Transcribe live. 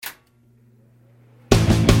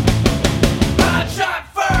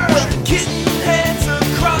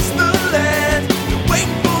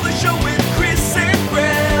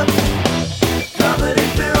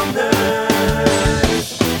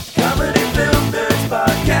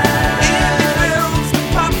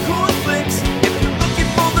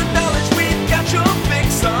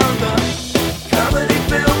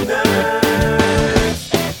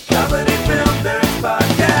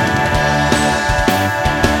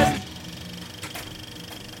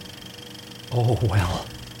Oh, well.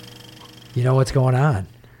 You know what's going on.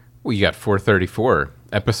 Well, you got 434,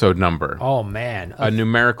 episode number. Oh, man. A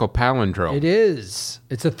numerical palindrome. It is.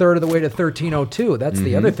 It's a third of the way to 1302. That's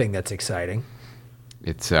the other thing that's exciting.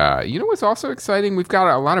 It's, you know what's also exciting? We've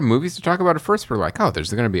got a lot of movies to talk about. At first, we're like, oh,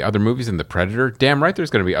 there's going to be other movies than The Predator. Damn right there's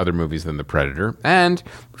going to be other movies than The Predator. And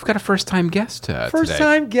we've got a first-time guest today.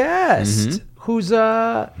 First-time guest. Who's,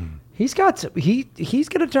 he's going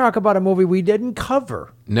to talk about a movie we didn't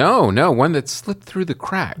cover. No, one that slipped through the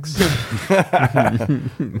cracks.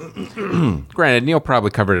 Granted, Neil probably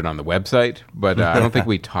covered it on the website, but I don't think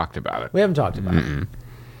we talked about it. We haven't talked about it.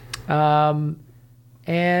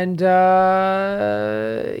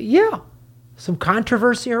 Some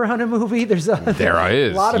controversy around a movie. There is lot of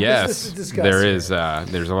business to discuss.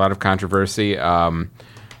 There's a lot of controversy,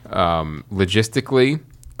 logistically,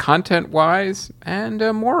 content-wise, and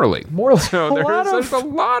morally. So there's a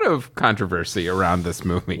lot of controversy around this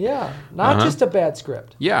movie. Yeah, not just a bad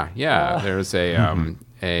script. Yeah. There's a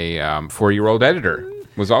 4-year-old editor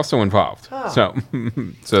was also involved. So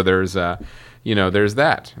there's there's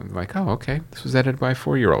that. I'm like, oh, okay, this was edited by a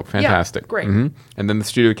 4-year-old. Fantastic. Yeah, great. And then the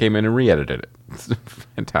studio came in and re-edited it. It's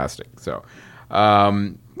fantastic. So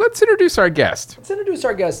let's introduce our guest.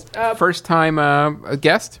 First time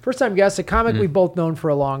guest? First-time guest, a comic we've both known for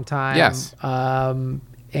a long time. Yes. And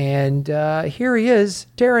here he is,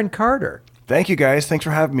 Darren Carter. Thank you, guys. Thanks for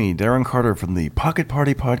having me. Darren Carter from the Pocket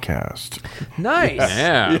Party Podcast. Nice.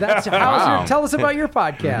 Yeah. Tell us about your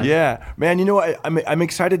podcast. Yeah. Man, you know what? I'm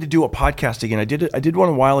excited to do a podcast again. I did one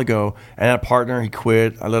a while ago, and I had a partner. He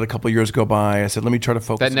quit. I let a couple of years go by. I said, let me try to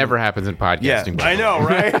focus. That never happens in podcasting. Yeah, I know,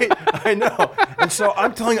 right? I know. And so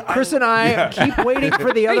I'm telling you. Chris and I keep waiting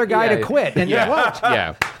for the other guy to quit, and they won't.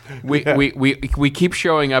 Yeah. We keep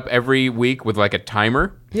showing up every week with like a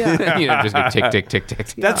timer. Yeah. Just go tick, tick, tick, tick.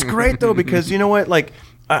 That's great though, because you know what? Like,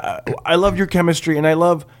 I love your chemistry, and I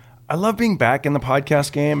love being back in the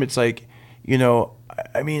podcast game. It's like,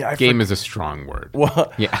 game is a strong word.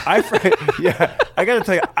 Well, yeah, I got to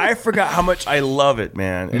tell you, I forgot how much I love it,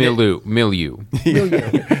 man. Milieu.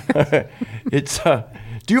 It's.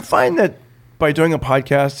 Do you find that by doing a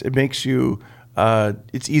podcast, it makes you?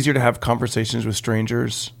 It's easier to have conversations with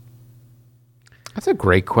strangers. That's a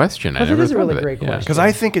great question. It is a really great question. Because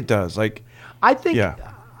I think it does. Like, I think. Yeah.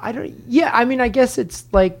 I mean, I guess it's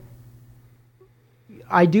like.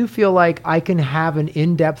 I do feel like I can have an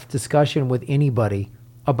in-depth discussion with anybody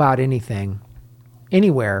about anything,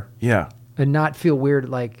 anywhere. Yeah. And not feel weird.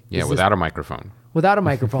 Like without a microphone. Without a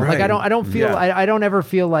microphone. Right. Like I don't feel. Yeah. I don't ever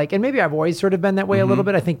feel like. And maybe I've always sort of been that way a little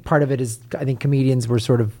bit. I think part of it is. I think comedians were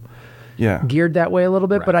sort of. Yeah. Geared that way a little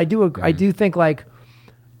bit, Right. but I do think like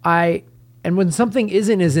and when something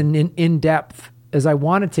isn't as in depth as I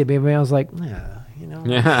want it to be, I was like,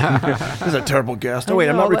 This is a terrible guest. Oh wait,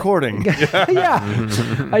 I'm not recording. That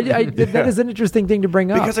is an interesting thing to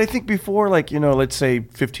bring up because I think before, like let's say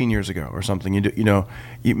 15 years ago or something,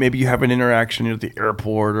 maybe you have an interaction at the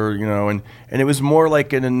airport or and it was more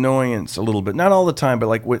like an annoyance a little bit, not all the time, but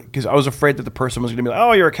like because I was afraid that the person was going to be like,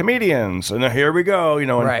 oh, you're a comedian, so now here we go, and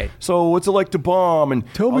right. So what's it like to bomb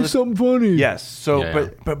and tell me something funny? Yes.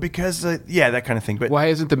 So but because that kind of thing. But why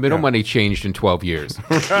hasn't the middle money changed in 12 years?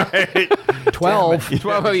 Right. 12.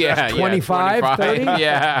 12, yeah. 25, 30?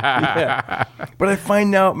 Yeah. But I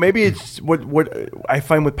find now, maybe it's what I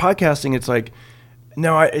find with podcasting, it's like,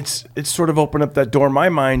 no, it's sort of opened up that door in my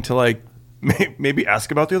mind to like, maybe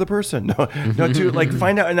ask about the other person. No, to like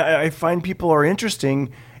find out. And I find people are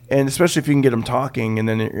interesting, and especially if you can get them talking, and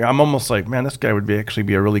then I'm almost like, man, this guy would actually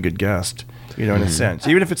be a really good guest, in a sense,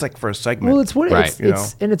 even if it's like for a segment. Well, it's one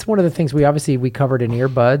of the things we covered in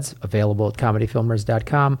Earbuds, available at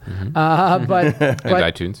comedyfilmers.com. But and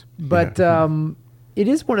iTunes. But it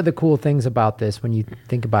is one of the cool things about this when you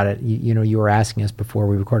think about it. You were asking us before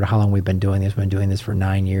we recorded how long we've been doing this. We've been doing this for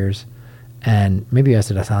 9 years. And maybe you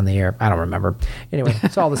asked us on the air. I don't remember. Anyway,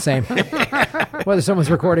 it's all the same, whether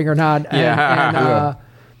someone's recording or not. And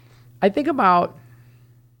I think about,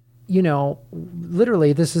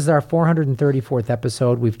 literally, this is our 434th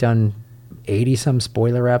episode. We've done 80-some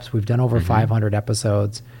spoiler reps. We've done over 500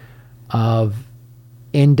 episodes of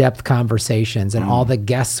in-depth conversations, and all the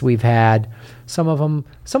guests we've had. Some of them,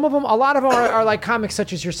 a lot of them are like comics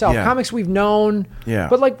such as yourself. Yeah. Comics we've known,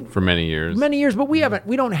 but like for many years. But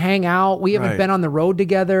we don't hang out. We haven't been on the road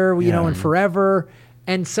together, in forever.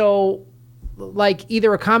 And so like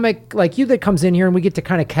either a comic like you that comes in here and we get to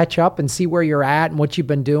kind of catch up and see where you're at and what you've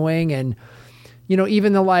been doing. And,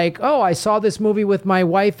 even the like, oh, I saw this movie with my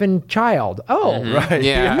wife and child. Oh, right.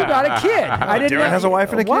 Yeah. You got a kid. I didn't Darren has a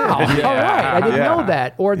wife and a kid. Wow. Yeah. All right. I didn't know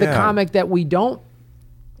that. Or the comic that we don't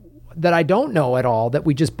that I don't know at all that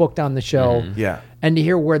we just booked on the show. Yeah. And to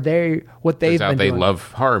hear what they've been Turns out doing. they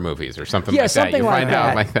love horror movies or something Yeah, like something that. You like find that.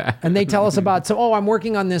 out like that. And they tell us about, I'm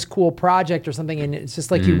working on this cool project or something. And it's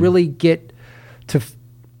just like Mm-hmm. you really get to,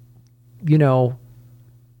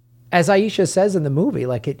 as Aisha says in the movie,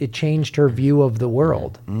 like it changed her view of the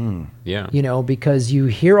world. Yeah. Because you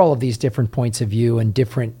hear all of these different points of view and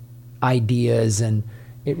different ideas, and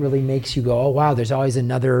it really makes you go, oh, wow, there's always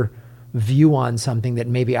another view on something that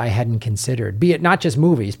maybe I hadn't considered, be it not just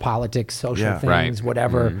movies, politics, social Yeah. things, Right.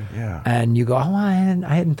 whatever. Yeah. And you go, oh, I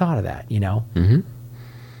hadn't thought of that,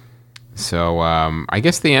 So I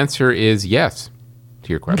guess the answer is yes to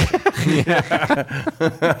your question.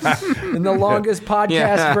 in the longest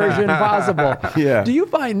podcast version possible. Yeah. Do you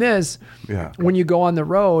find this Yeah. when you go on the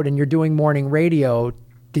road and you're doing morning radio,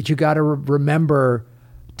 that you got to remember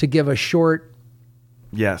to give a short,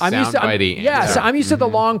 Yes. I'm used to, Soundbitey yeah, answer. so I'm used to the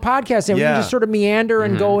long podcast, and you Yeah. just sort of meander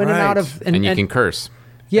and go in and out Right. of, and you can curse.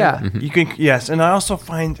 yeah. You can, yes, and I also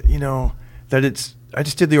find that I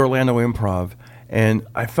just did the Orlando Improv, and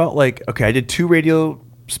I felt like I did 2 radio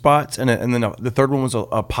spots, and then the third one was a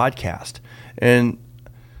podcast, and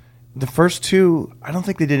the first 2 I don't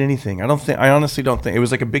think they did anything. I honestly don't think it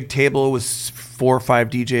was like a big table. It was 4 or 5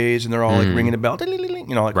 DJs, and they're all like ringing a bell, like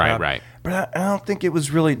Right, crap. right. But I don't think it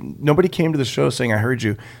was really. Nobody came to the show saying I heard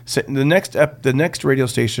you. So the next radio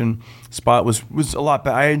station spot was a lot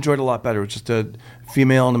better. I enjoyed it a lot better. It was just a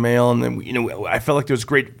female and a male, and then I felt like there was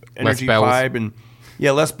great energy bells. vibe and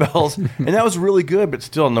less bells, and that was really good. But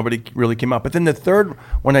still, nobody really came out. But then the third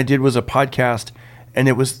one I did was a podcast, and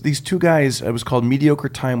it was these 2 guys. It was called Mediocre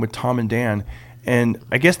Time with Tom and Dan. And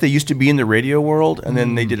I guess they used to be in the radio world, and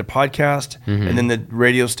then they did a podcast, and then the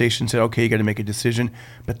radio station said, "Okay, you got to make a decision."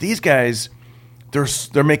 But these guys,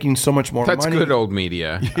 they're making so much more That's money. good old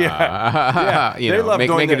media. Yeah. You They know, love make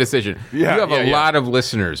going a to- decision. Yeah, You have a yeah. lot of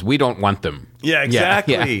listeners. We don't want them. Yeah,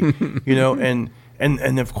 exactly.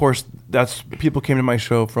 And of course, that's people came to my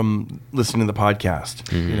show from listening to the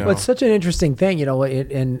podcast. Well, it's such an interesting thing,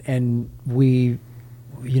 and we,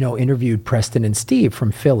 interviewed Preston and Steve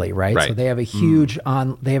from Philly, right? Right. So they have a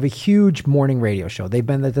huge morning radio show. They've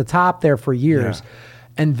been at the top there for years,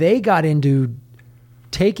 and they got into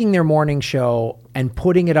taking their morning show and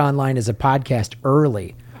putting it online as a podcast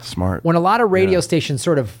early. Smart. When a lot of radio stations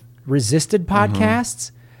sort of resisted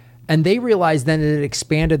podcasts, and they realized then that it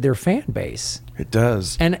expanded their fan base. It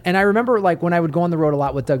does. And I remember like when I would go on the road a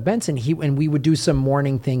lot with Doug Benson, and we would do some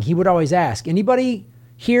morning thing, he would always ask, anybody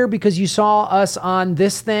here because you saw us on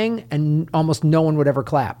this thing? And almost no one would ever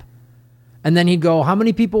clap. And then he'd go, how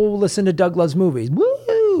many people will listen to Doug Loves Movies?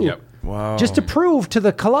 Woo! Yep. Wow. Just to prove to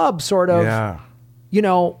the club sort of,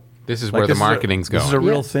 This is where the marketing's going. This is a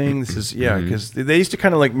real thing. This is because they used to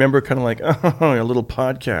kind of like a little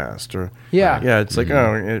podcast or It's like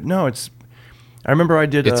no, it's. I remember I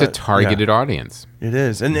did. It's a targeted audience. It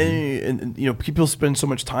is, and, people spend so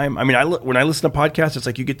much time. I mean, when I listen to podcasts, it's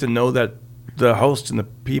like you get to know the host and the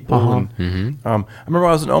people. And, I remember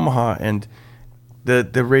I was in Omaha, and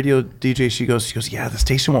the radio DJ, she goes, yeah, the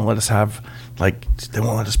station won't let us have they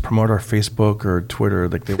won't let us promote our Facebook or Twitter.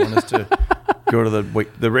 Like they want us to go to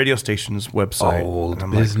the radio station's website. Old And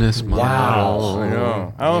I'm business model. Wow. I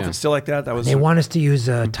know. I don't know if it's still like that. That was. they want us to use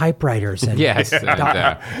typewriters. And Yes. and,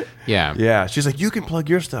 yeah. Yeah, she's like, you can plug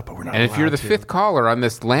your stuff, but we're not. And if you're the allowed to." 5th caller on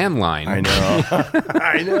this landline, I know.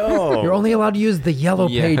 I know. You're only allowed to use the yellow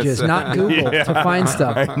Yes. pages, not Google, to find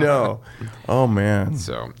stuff. I know. Oh man.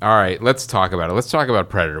 So, all right, let's talk about it. Let's talk about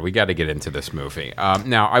Predator. We got to get into this movie.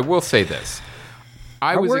 Now, I will say this.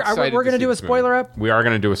 We're going to do a spoiler up? We are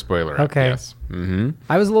going to do a spoiler up. Okay. Yes.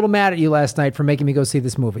 I was a little mad at you last night for making me go see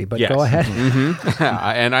this movie, but Yes. go ahead.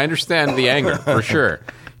 And I understand the anger for sure.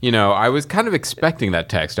 I was kind of expecting that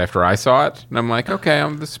text after I saw it, and I'm like, okay,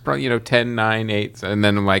 this is probably 10, 9, 8, and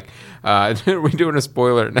then I'm like, are we doing a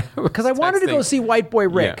spoiler now? Because I wanted to go see White Boy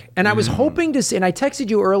Rick, Yeah. and I was hoping to see, and I texted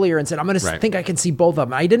you earlier and said, I'm going to Right. think I can see both of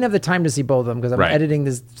them. I didn't have the time to see both of them because I'm Right. editing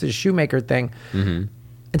this Shoemaker thing.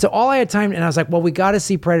 And so all I had time, and I was like, well, we got to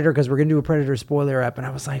see Predator because we're going to do a Predator spoiler app. And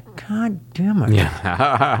I was like, God damn it.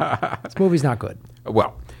 This movie's not good.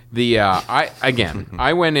 Well,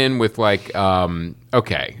 I went in with like,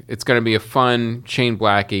 okay, it's going to be a fun Shane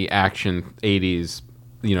Blackey action 80s,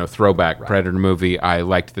 throwback Predator movie. I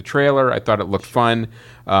liked the trailer. I thought it looked fun.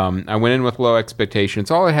 I went in with low expectations.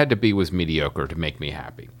 All it had to be was mediocre to make me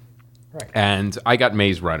happy. Right. And I got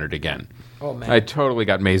Maze Runnered again. Oh, man. I totally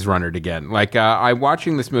got Maze Runnered again. Like, I'm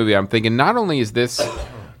watching this movie, I'm thinking, not only is this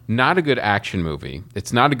not a good action movie,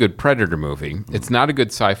 it's not a good Predator movie, it's not a good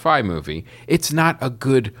sci-fi movie, it's not a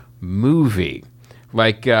good movie.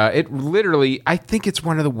 Like, it literally, I think it's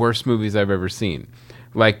one of the worst movies I've ever seen.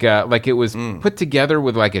 Like it was put together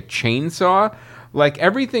with like a chainsaw. Like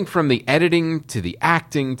everything from the editing to the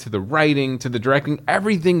acting to the writing to the directing,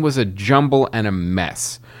 everything was a jumble and a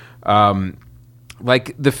mess.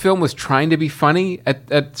 Like the film was trying to be funny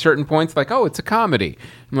at certain points, like, oh, it's a comedy.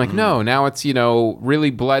 I'm like, no, now it's,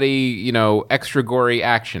 really bloody, extra gory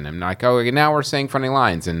action. I'm like, oh, now we're saying funny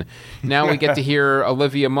lines. And now we get to hear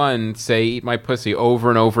Olivia Munn say, eat my pussy over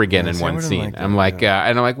and over again in one scene. I'm like,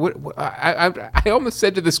 and I'm like, what I almost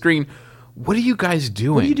said to the screen, what are you guys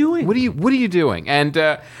doing? What are you doing? What are you doing? And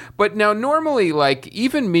but now normally, like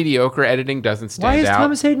even mediocre editing doesn't stand out. Why does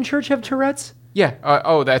Thomas Hayden Church have Tourette's? Yeah.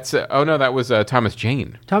 That was Thomas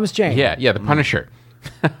Jane. Thomas Jane. Yeah, the Punisher.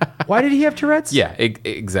 Why did he have Tourette's? Yeah,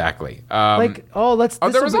 exactly. There was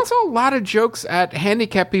also a lot of jokes at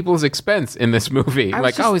handicapped people's expense in this movie.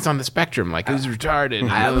 He's on the spectrum. Like, he's retarded.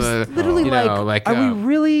 I was literally are we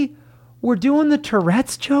really... We're doing the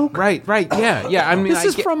Tourette's joke? Right, yeah. I mean, this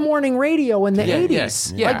is from morning radio in the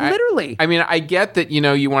 80s. Yeah. Like, literally. I mean, I get that,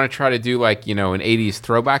 you want to try to do, like, an 80s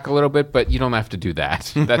throwback a little bit, but you don't have to do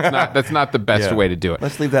that. That's not the best way to do it.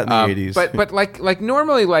 Let's leave that in the 80s. But like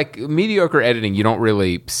normally, like, mediocre editing, you don't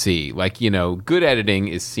really see. Like, good editing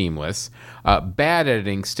is seamless. Bad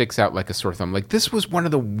editing sticks out like a sore thumb. Like, this was one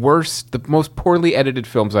of the most poorly edited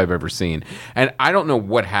films I've ever seen. And I don't know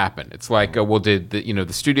what happened. It's like, did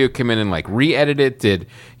the studio come in and like re-edit it? Did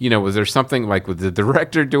was there something like would the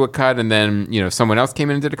director do a cut and then someone else came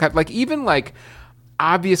in and did a cut? Like even like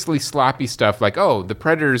obviously sloppy stuff like, oh, the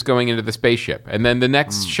Predator's going into the spaceship, and then the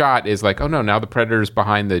next shot is like, oh no, now the Predator's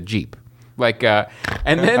behind the Jeep. Like and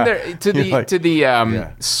then there to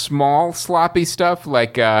the small sloppy stuff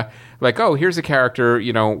like oh, here's a character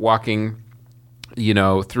walking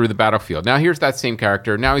through the battlefield. Now here's that same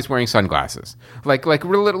character. Now he's wearing sunglasses. Like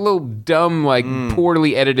little dumb, like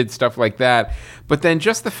poorly edited stuff like that. But then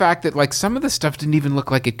just the fact that like some of the stuff didn't even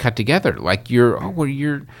look like it cut together. Like you're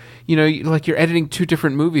editing two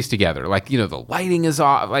different movies together. Like, the lighting is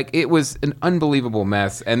off. Like it was an unbelievable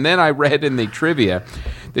mess. And then I read in the trivia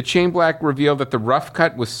that Shane Black revealed that the rough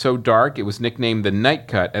cut was so dark it was nicknamed the night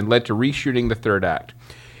cut and led to reshooting the third act.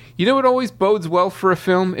 It always bodes well for a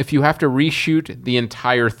film if you have to reshoot the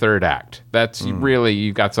entire third act. That's really,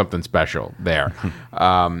 you got something special there.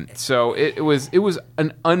 So it was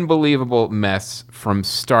an unbelievable mess from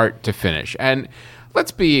start to finish. And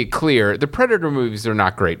let's be clear, the Predator movies are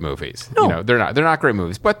not great movies. No. They're not great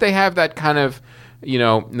movies, but they have that kind of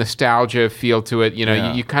nostalgia feel to it.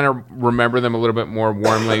 You kind of remember them a little bit more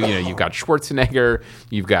warmly. You've got Schwarzenegger,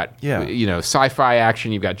 you've got sci-fi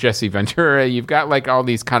action, you've got Jesse Ventura, you've got like all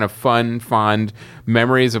these kind of fond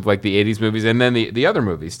memories of like the 80s movies, and then the other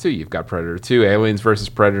movies too. You've got Predator 2, Aliens vs.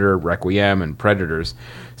 Predator, Requiem, and Predators.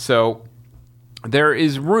 So there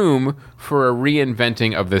is room for a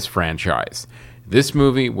reinventing of this franchise. This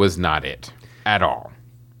movie was not it at all.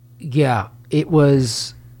 Yeah, it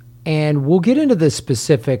was. And we'll get into the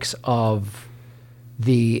specifics of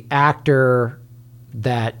the actor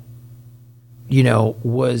that,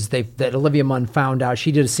 that Olivia Munn found out.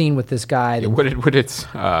 She did a scene with this guy. What did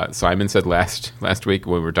Simon said last week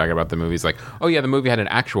when we were talking about the movies? Like, oh yeah, the movie had an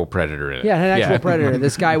actual predator in it. Yeah, an actual predator.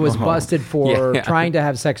 This guy was busted for trying to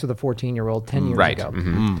have sex with a 14-year-old 10 years ago.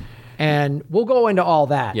 Mm-hmm. And we'll go into all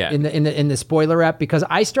that in the spoiler app, because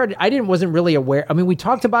wasn't really aware. I mean, we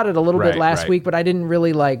talked about it a little bit last week, but I didn't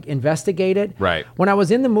really like investigate it. Right. When I was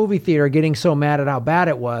in the movie theater getting so mad at how bad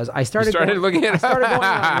it was, I started going online.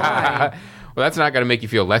 Well, that's not going to make you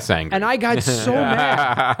feel less angry. And I got so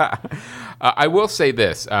mad. I will say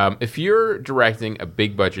this. If you're directing a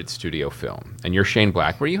big budget studio film and you're Shane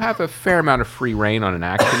Black, where you have a fair amount of free reign on an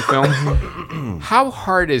action film, how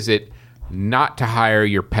hard is it not to hire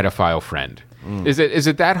your pedophile friend? Is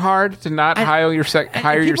it that hard to not hire your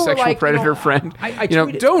sexual predator friend?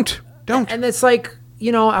 Don't. And it's like,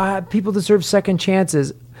 people deserve second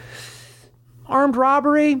chances. Armed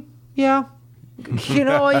robbery, yeah. You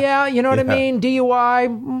know what I mean?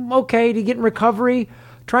 DUI, okay, to get in recovery.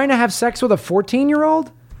 Trying to have sex with a 14-year-old?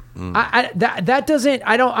 That doesn't,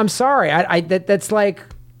 I'm sorry. That's like,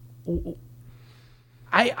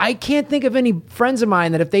 I can't think of any friends of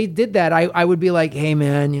mine that if they did that, I would be like, hey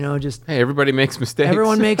man, hey, everybody makes mistakes.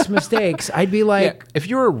 Everyone makes mistakes. I'd be like, if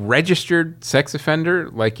you're a registered sex offender,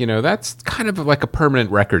 like, that's kind of like a permanent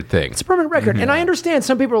record thing. It's a permanent record. And I understand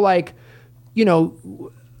some people are like,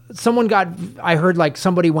 I heard like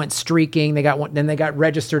somebody went streaking, then they got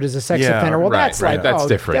registered as a sex offender. Well, that's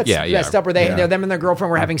different. That's up where them and their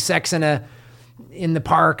girlfriend were having sex in the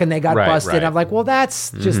park and they got busted. Right. I'm like, well,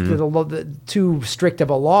 that's just too strict of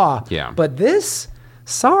a law. Yeah. But this,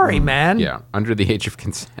 sorry, man. Yeah, under the age of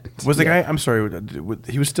consent. Was the guy, I'm sorry,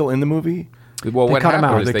 he was still in the movie? Well, They what cut him happened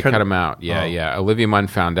out. was They they cut cut him- him out. Yeah, yeah. Olivia Munn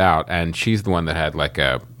found out, and she's the one that had like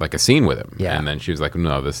a scene with him. Yeah. And then she was like,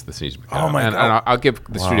 "No, this needs to be cut Oh out." my and, God. And I'll give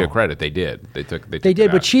the studio credit. They did. They took They it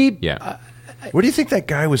did, but out. she. Yeah. What do you think that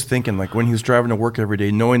guy was thinking? Like when he was driving to work every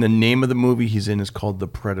day, knowing the name of the movie he's in is called The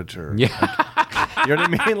Predator. Yeah. You know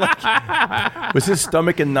what I mean? Like, was his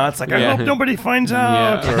stomach in knots? Like, I Yeah. hope nobody finds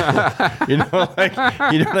out. Or, you know, like,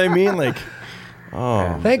 you know what I mean? Like,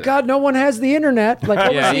 Thank God no one has the internet. Like,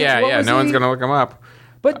 what Yeah, was he- yeah, what yeah. was No one's he- gonna look him up.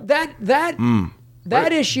 But that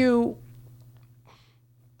issue,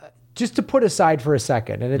 just to put aside for a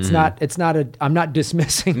second, and it's not a. I'm not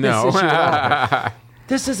dismissing No. this issue at all.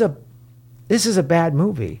 This is a bad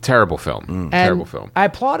movie. Terrible film. And Terrible film. I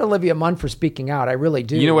applaud Olivia Munn for speaking out. I really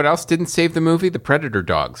do. You know what else didn't save the movie? The Predator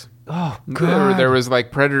dogs. Oh God! There was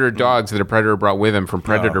like Predator dogs that a Predator brought with him from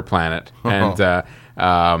Predator Planet, and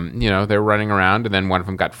you know, they were running around, and then one of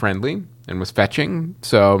them got friendly and was fetching.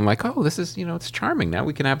 So I'm like, oh, this is, you know, it's charming. Now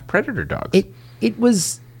we can have Predator dogs. It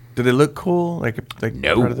was. did they look cool? Like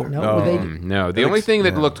No. Predator? No, they- No, the only thing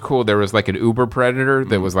that looked cool, there was like an Uber Predator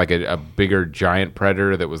that was like a bigger giant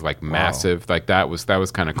Predator that was like massive. Like that was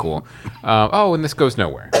kind of cool. And this goes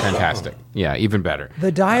nowhere. Fantastic. Yeah, even better.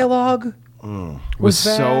 The dialogue Was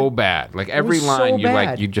so bad. Like every was line, so you like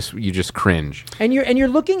bad. you just cringe. and you're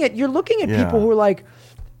looking at Yeah. people who are like,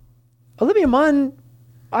 Olivia Munn.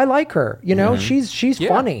 I like her. You know, she's Yeah.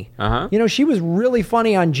 funny. Uh-huh. You know, she was really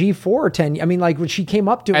funny on G4 10. I mean, like when she came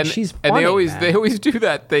up to it, she's funny. And they man. always do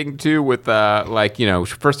that thing too with like, you know,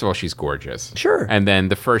 first of all, she's gorgeous. Sure. And then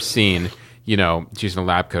the first scene, you know, she's in a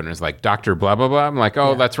lab coat and is like, Dr. blah, blah, blah. I'm like,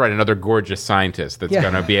 oh, that's right. Another gorgeous scientist that's Yeah.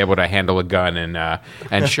 going to be able to handle a gun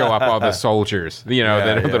and show up all the soldiers, you know,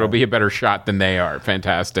 that'll be a better shot than they are.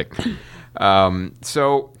 Fantastic.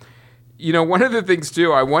 So, you know, one of the things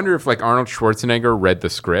too, I wonder if like Arnold Schwarzenegger read the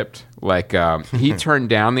script. Like he turned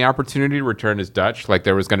down the opportunity to return as Dutch. Like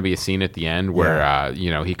there was going to be a scene at the end where you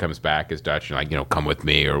know, he comes back as Dutch and like, you know, come with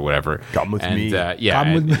me or whatever. Come with me. Yeah,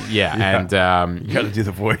 Come with me. yeah, and You got to do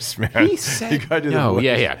the voice, man. he said, you got to do the no, voice.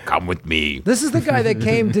 yeah, come with me. This is the guy that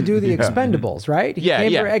came to do the Expendables, right? He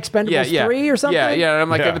came for Expendables 3 or something? Yeah. And I'm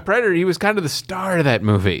like, Yeah. the Predator, he was kind of the star of that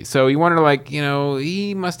movie. So you wonder, like, you know,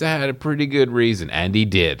 he must have had a pretty good reason. And he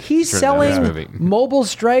did. He's Turns out this selling movie. Mobile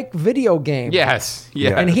Strike video games. Yes.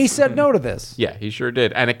 Yeah. And he said no to this. Yeah, he sure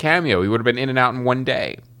did. And a cameo. He would have been in and out in one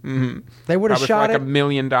day. They would have Probably shot for like it $1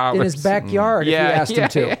 million. in his backyard if you asked him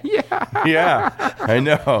to. Yeah. Yeah, I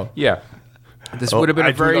know. Yeah. This would have been I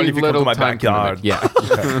a don't very even come to little my time backyard. commitment.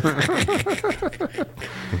 Yeah.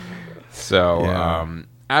 So,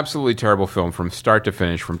 absolutely terrible film from start to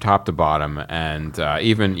finish, from top to bottom. And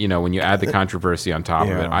even, you know, when you add the controversy on top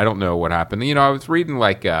of it, I don't know what happened. You know, I was reading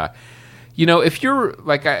like, you know, if you're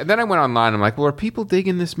like, then I went online. I'm like, well, are people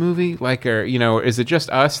digging this movie? Like, you know, is it just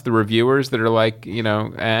us, the reviewers, that are like, you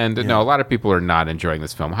know? And no, a lot of people are not enjoying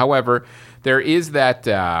this film. However, there is that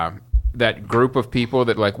that group of people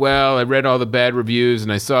that like, well, I read all the bad reviews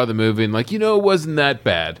and I saw the movie and like, you know, it wasn't that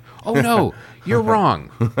bad. Oh no, you're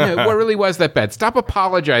wrong. Yeah, what really was that bad? Stop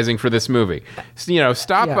apologizing for this movie. You know,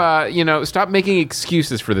 stop. You know, stop making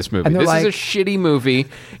excuses for this movie. And they're This is a like- shitty movie.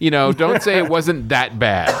 You know, don't say it wasn't that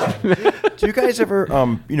bad. Do you guys ever,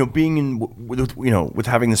 you know, being in, with, you know, with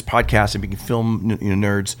having this podcast and being film, you know,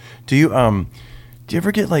 nerds, do you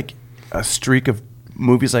ever get like a streak of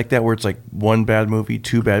movies like that where it's like one bad movie,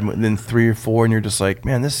 two bad, and then three or four, and you're just like,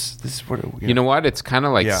 man, this is what You know what? It's kind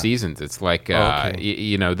of like Yeah. seasons. It's like, okay.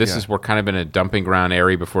 you know, this Yeah. is we're kind of in a dumping ground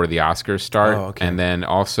area before the Oscars start, Oh, okay. and then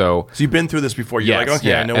also. So you've been through this before. You're Yes, like, okay,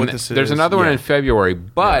 yeah. I know And what this is. There's another one Yeah. in February,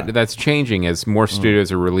 but Yeah. that's changing as more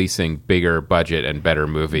studios are releasing bigger budget and better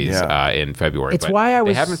movies Yeah. In February. It's But why I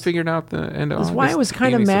was- They haven't figured out the end. That's why I was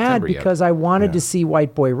kind of mad because I wanted to see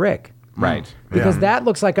White Boy Rick. right. Because that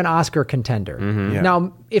looks like an Oscar contender. Yeah.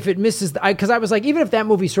 Now, if it misses, because I was like, even if that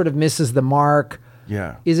movie sort of misses the mark,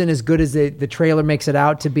 Yeah. isn't as good as the trailer makes it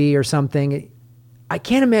out to be or something, I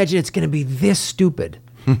can't imagine it's going to be this stupid.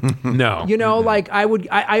 No, You know, like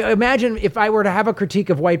I imagine if I were to have a critique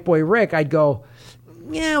of White Boy Rick, I'd go,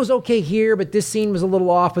 yeah, it was okay here, but this scene was a little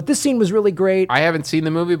off, but this scene was really great. I haven't seen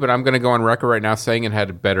the movie, but I'm going to go on record right now saying it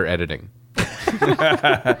had better editing.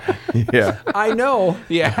 Yeah. I know.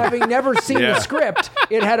 Yeah. Having never seen Yeah. the script,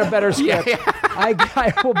 it had a better script.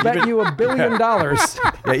 I will bet you $1 billion.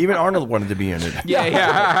 Yeah, even Arnold wanted to be in it.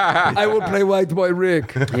 Yeah. I will play White Boy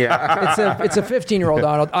Rick. Yeah. It's a 15-year-old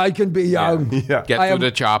Arnold. I can be young. Yeah. Get I to am-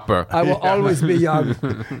 the chopper. I will always be young.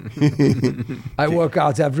 I work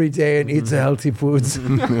out every day and eat the healthy foods.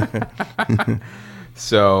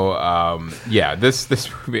 So yeah, this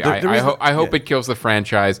movie, I hope yeah. it kills the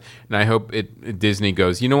franchise, and I hope Disney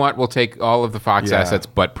goes, you know what, we'll take all of the Fox assets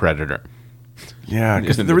but Predator. Yeah,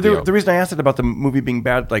 because the reason I asked it about the movie being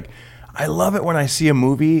bad, like, I love it when I see a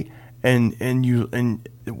movie and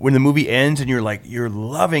when the movie ends and you're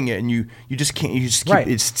loving it and you just can't, you just keep, right.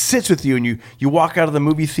 It sits with you and you walk out of the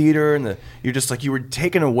movie theater and you're just like, you were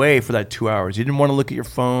taken away for that 2 hours. You didn't want to look at your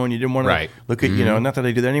phone. You didn't want to look at, not that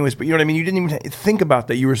I do that anyways, but you know what I mean? You didn't even think about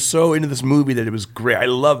that. You were so into this movie that it was great. I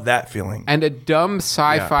love that feeling. And a dumb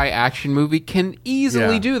sci-fi action movie can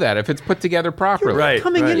easily do that if it's put together properly. You're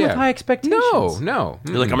coming in with high expectations. No.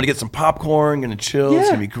 You're like, I'm going to get some popcorn, going to chill. It's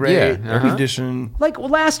going to be great. Air conditioned. Like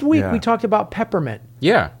last week we talked about Peppermint.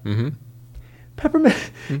 Yeah. Mm-hmm.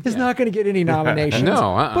 Peppermint is not going to get any nominations.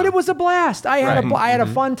 No, but it was a blast. I had a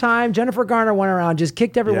fun time. Jennifer Garner went around, just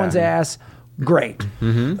kicked everyone's ass. Great.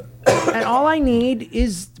 Mm-hmm. And all I need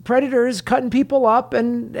is predators cutting people up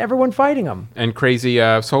and everyone fighting them. And crazy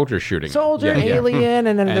soldiers shooting. Alien,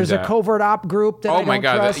 and then there's a covert op group that I don't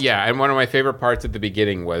trust. And one of my favorite parts at the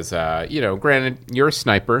beginning was, granted, you're a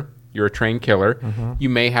sniper. You're a trained killer. Mm-hmm. You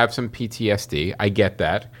may have some PTSD. I get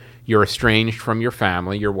that. You're estranged from your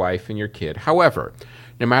family, your wife, and your kid. However,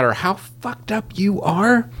 no matter how fucked up you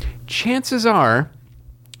are, chances are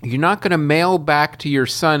you're not going to mail back to your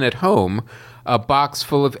son at home a box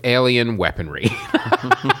full of alien weaponry.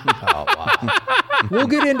 Oh, wow. We'll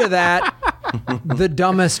get into that. The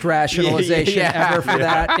dumbest rationalization ever for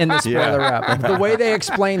that in the spoiler rep. The way they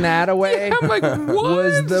explain that away I'm like, what?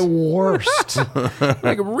 Was the worst.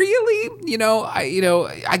 Like, really?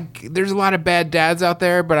 There's a lot of bad dads out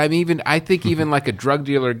there, but I think even like a drug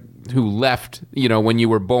dealer who left, when you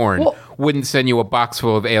were born, wouldn't send you a box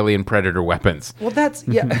full of alien predator weapons. Well, that's,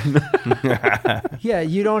 you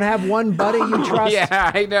don't have one buddy you trust.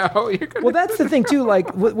 Yeah, I know. Well, that's the thing, too,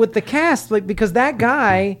 like, with the cast, like, because that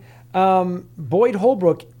guy, Boyd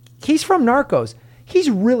Holbrook, he's from Narcos. He's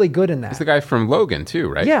really good in that. He's the guy from Logan, too,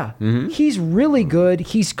 right? Yeah. Mm-hmm. He's really good.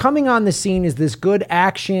 He's coming on the scene as this good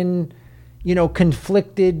action,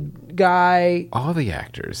 conflicted guy. All the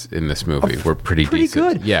actors in this movie were pretty decent.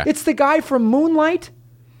 Good. Yeah. It's the guy from Moonlight.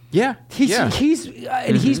 Yeah. He's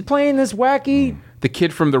playing this wacky... The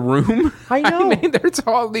kid from The Room. I know. There's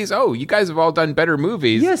all these, you guys have all done better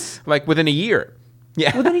movies. Yes. Like within a year.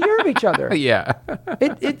 Yeah. Within a year of each other. Yeah.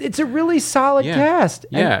 It's a really solid cast.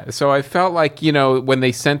 Yeah. So I felt like, when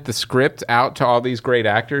they sent the script out to all these great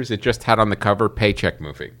actors, it just had on the cover paycheck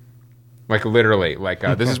movie. Like literally,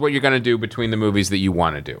 this is what you're going to do between the movies that you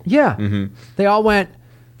want to do. Yeah. Mm-hmm. They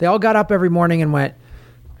all got up every morning and went,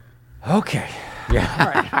 okay. Yeah. All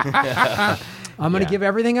right. I'm going to give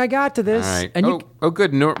everything I got to this. All right. And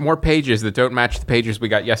good. No, more pages that don't match the pages we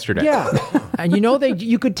got yesterday. Yeah. And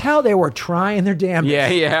you could tell they were trying their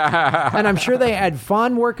damnedest. Yeah. And I'm sure they had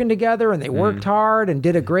fun working together and they worked hard and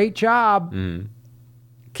did a great job.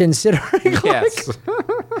 Considering, yes.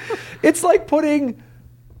 It's like putting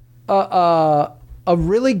a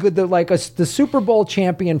really good, the Super Bowl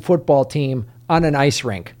champion football team on an ice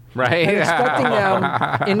rink. Right. And expecting them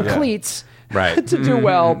in cleats to do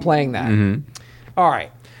well playing that. Mm-hmm. All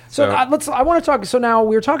right. So I want to talk. So now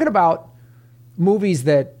we're talking about movies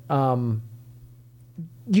that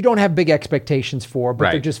you don't have big expectations for,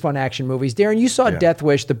 but they're just fun action movies. Darren, you saw Death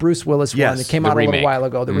Wish, the Bruce Willis one that came out a little while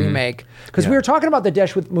ago, the remake. Because we were talking about the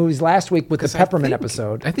Death Wish movies last week with the Peppermint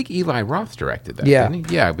episode. I think Eli Roth directed that, didn't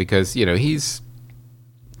he? Yeah, because,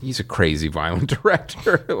 he's a crazy violent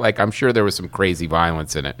director. I'm sure there was some crazy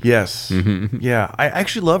violence in it. Yes. Mm-hmm. Yeah. I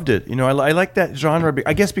actually loved it. I like that genre.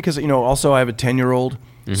 I guess because, also I have a 10-year-old.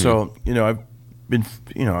 Mm-hmm. So, I've been,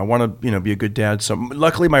 I want to, be a good dad. So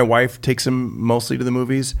luckily my wife takes him mostly to the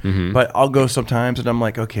movies. Mm-hmm. But I'll go sometimes and I'm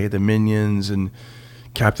like, okay, the Minions and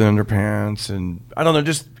Captain Underpants and, I don't know,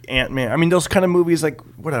 just Ant-Man. I mean, those kind of movies,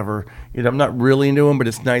 whatever. I'm not really into them, but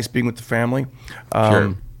it's nice being with the family.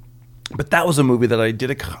 Sure. But that was a movie that I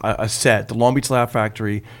did a set, the Long Beach Laugh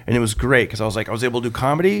Factory, and it was great because I was able to do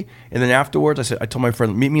comedy, and then afterwards I told my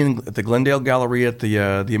friend, meet me at the Glendale Galleria at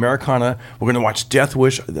the Americana. We're going to watch Death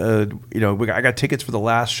Wish. I got tickets for the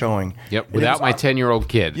last showing. Yep, without my 10-year-old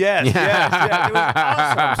kid. Yes. It was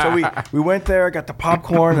awesome. So we went there, got the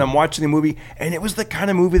popcorn, and I'm watching the movie, and it was the kind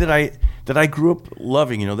of movie that I grew up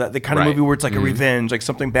loving. That the kind of movie where it's like a revenge, like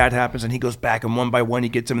something bad happens, and he goes back, and one by one he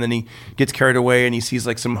gets him, and then he gets carried away, and he sees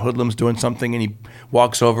some hoodlums doing something, and he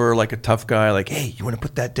walks over like a tough guy, like, hey, you want to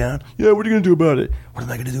put that down? Yeah, what are you going to do about it? What am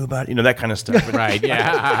I going to do about it? That kind of stuff. Right,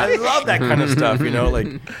 yeah. I love that kind of stuff,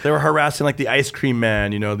 they were harassing the ice cream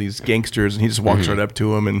man, these gangsters, and he just walks right up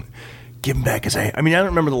to him and give him back his I don't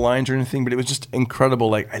remember the lines or anything, but it was just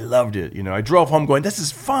incredible. I loved it. I drove home going, this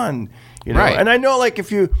is fun. Right. And I know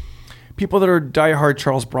if you people that are diehard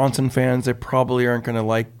Charles Bronson fans, they probably aren't going to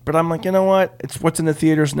like. But I'm like, you know what? It's what's in the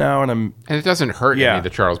theaters now, and it doesn't hurt any of the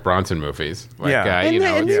Charles Bronson movies. Like,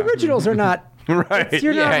 and the originals are not. Right.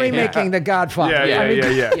 You're not remaking The Godfather.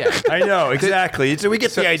 Yeah. I know, exactly. So we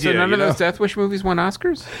get the idea. So none of those Death Wish movies won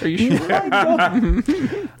Oscars? Are you sure?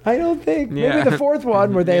 I don't think. Maybe the fourth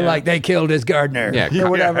one where they killed his gardener or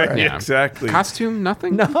whatever. Yeah, exactly. Costume,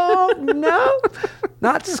 nothing? No.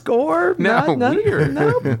 Not score. No, weird.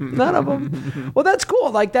 None of them. Well, that's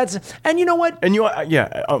cool. Like and you know what? And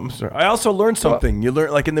I'm sorry. I also learned something. You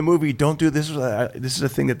learn, like in the movie, don't do this. This is a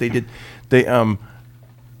thing that they did.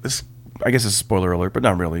 This, I guess it's a spoiler alert, but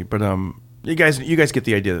not really. But you guys get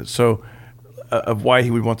the idea. So of why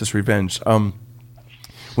he would want this revenge. When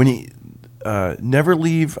he never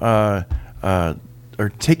leave or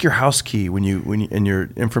take your house key when you and your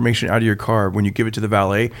information out of your car when you give it to the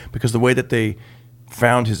valet, because the way that they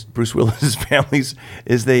found Bruce Willis' families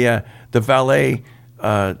is the valet.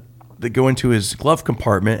 They go into his glove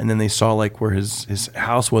compartment, and then they saw like where his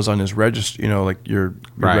house was on his register. You know, like your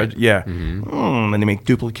right. And they make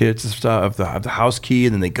duplicates and stuff of the house key,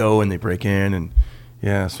 and then they go and they break in, and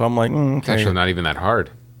So I'm like, okay. It's actually not even that hard.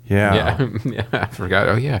 Yeah. Yeah, I forgot.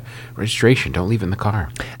 Oh yeah, registration. Don't leave in the car.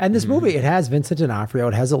 And this movie, it has Vincent D'Onofrio.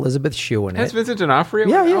 It has Elizabeth Shue in it. Has Vincent D'Onofrio?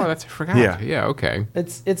 Yeah. Oh, I forgot. Yeah. Okay.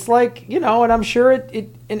 It's like, and I'm sure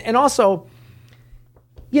and also,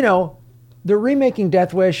 they're remaking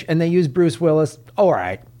Death Wish and they use Bruce Willis. All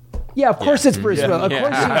right. Yeah, of course it's Bruce Willis. Of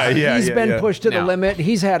course he's been pushed to the limit.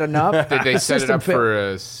 He's had enough. Did they set it up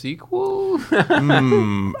for a sequel?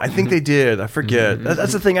 I think they did. I forget.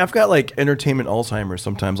 That's the thing. I've got like entertainment Alzheimer's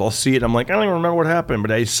sometimes. I'll see it. I'm like, I don't even remember what happened,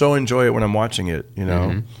 but I so enjoy it when I'm watching it.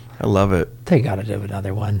 I love it. They got to do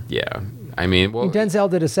another one. Yeah. I mean, Denzel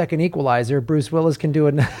did a second Equalizer. Bruce Willis can do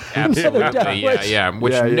another. Absolutely.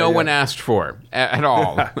 Which no one asked for at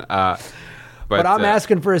all. But I'm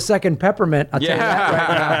asking for a second Peppermint. I'll tell you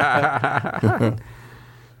that right now.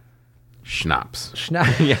 Schnapps.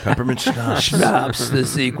 Peppermint Schnapps. Schnapps, the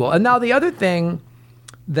sequel. And now the other thing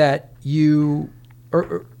that you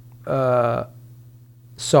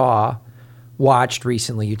watched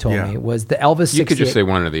recently, you told me, was the Elvis 68. You could just say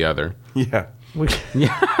one or the other. Yeah.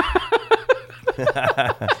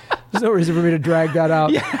 There's no reason for me to drag that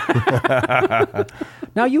out. Yeah.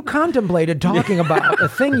 Now, you contemplated talking about a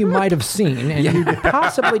thing you might have seen, and you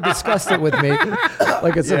possibly discussed it with me,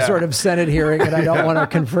 like it's some sort of Senate hearing, and I don't want to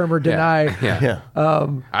confirm or deny.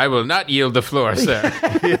 I will not yield the floor,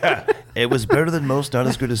 sir. It was better than most, not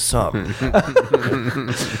as good as some.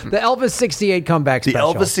 The Elvis 68 comeback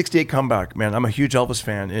special. The Elvis 68 comeback, man. I'm a huge Elvis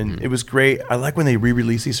fan, and it was great. I like when they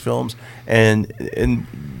re-release these films, and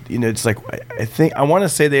it's like, I want to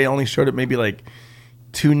say they only showed it maybe like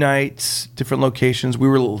 2 nights, different locations. We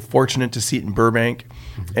were fortunate to see it in Burbank,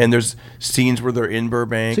 and there's scenes where they're in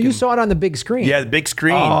Burbank. So you saw it on the big screen? Yeah, the big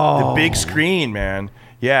screen. The big screen, man.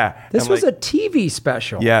 Yeah. This was a TV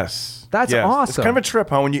special. Yes. That's awesome. It's kind of a trip,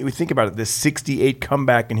 huh? When you think about it, this 68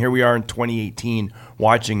 comeback, and here we are in 2018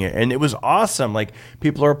 watching it. And it was awesome. Like,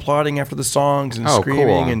 people are applauding after the songs and screaming.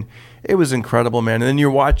 Cool. And it was incredible, man. And then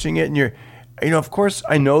you're watching it, and you're, of course,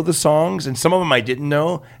 I know the songs, and some of them I didn't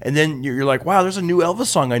know. And then you're like, wow, there's a new Elvis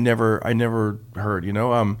song I never heard,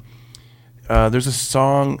 There's a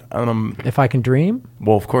song, If I Can Dream?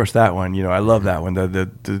 Well, of course, that one. I love that one,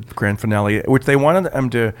 the grand finale, which they wanted him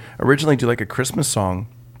to originally do like a Christmas song,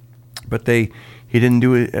 but he didn't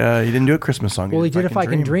do it. He didn't do a Christmas song. Well, he did If I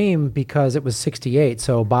Can Dream because it was 68.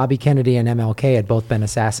 So Bobby Kennedy and MLK had both been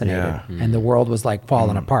assassinated, and the world was like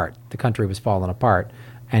falling apart. The country was falling apart.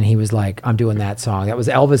 And he was like, I'm doing that song. That was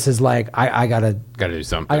Elvis's like, I gotta do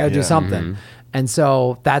something. I gotta do something. And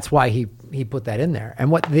so that's why he put that in there.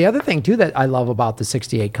 And what the other thing too that I love about the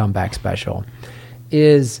 68 comeback special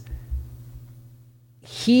is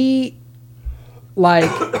he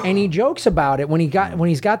jokes about it when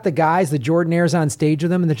he's got the guys, the Jordanaires on stage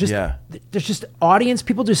with him, and there's just audience,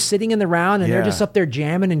 people just sitting in the round, and they're just up there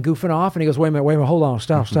jamming and goofing off, and he goes, wait a minute, hold on,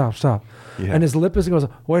 stop. Yeah. And his lip goes,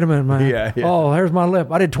 wait a minute, man. Yeah. Oh, here's my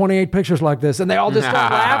lip. I did 28 pictures like this. And they all just start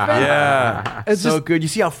laughing. Yeah. It's so good. You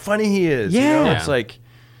see how funny he is. Yeah. It's like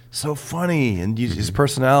so funny. And his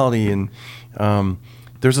personality. And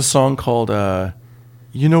there's a song called, It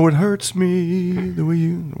Hurts Me, the way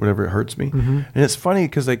whatever, It Hurts Me. Mm-hmm. And it's funny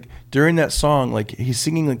because like during that song, like he's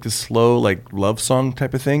singing like this slow, like love song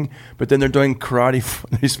type of thing. But then they're doing karate.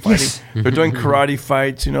 He's fighting. Yes. They're doing karate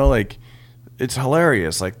fights, like. It's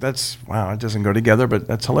hilarious. Like, it doesn't go together, but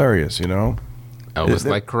that's hilarious, Elvis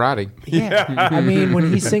like karate. Yeah. I mean,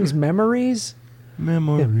 when he sings Memories,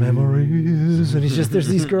 Memories. And he's just, there's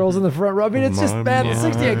these girls in the front row. I mean, it's just, man, the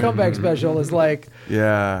 68 comeback special is like,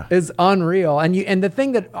 is unreal. And the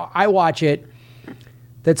thing that I watch it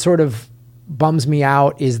that sort of bums me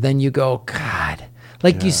out is then you go, God,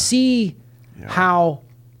 like you see how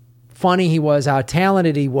funny he was, how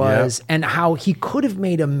talented he was, and how he could have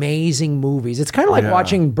made amazing movies. It's kind of like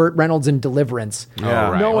watching Burt Reynolds in Deliverance.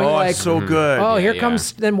 Knowing like, it's so good. Oh, here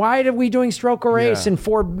comes, then why are we doing Stroke or Ace and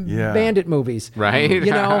 4 Bandit movies? Right. You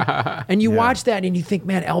know? And you watch that and you think,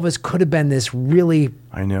 man, Elvis could have been this really...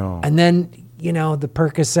 I know. And then, you know, the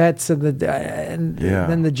Percocets and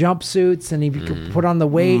then the jumpsuits and he could put on the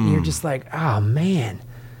weight and you're just like, oh, man.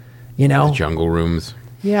 You know? The jungle rooms.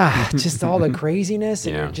 Yeah, just all the craziness.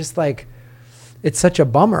 And you're just like, it's such a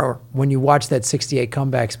bummer when you watch that 68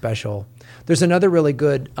 comeback special. There's another really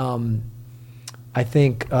good, I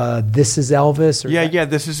think, This Is Elvis. Or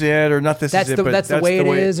This Is It, or not This Is It, but that's the way it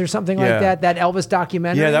is, or something like that. That Elvis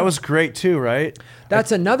documentary. Yeah, that was great too, right?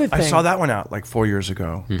 That's another thing. I saw that one out like 4 years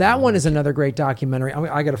ago. That one is another great documentary.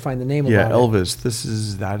 I got to find the name of it. Yeah, Elvis,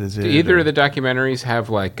 That Is It. Do either of the documentaries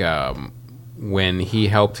have like when he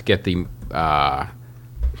helped get the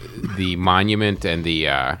monument and the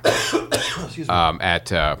at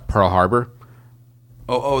Pearl Harbor?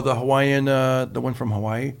 Oh, the Hawaiian, the one from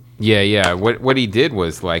Hawaii. Yeah. What he did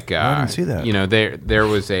was like, I didn't see that. You know, there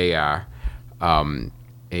was a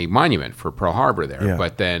monument for Pearl Harbor there,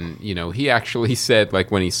 but then you know he actually said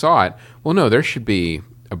like when he saw it, well, no, there should be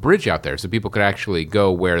a bridge out there so people could actually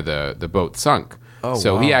go where the boat sunk. Oh,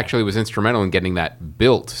 so wow. he actually was instrumental in getting that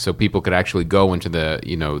built so people could actually go into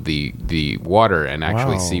the water and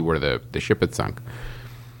actually see where the ship had sunk.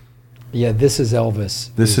 Yeah, This Is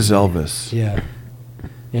Elvis. This is Elvis. Yeah.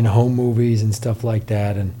 In home movies and stuff like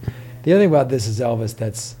that. And the other thing about This Is Elvis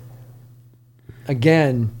that's,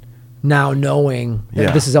 again, now knowing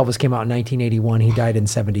that This Is Elvis came out in 1981, he died in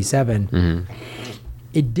 77,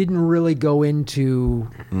 it didn't really go into...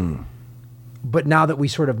 But now that we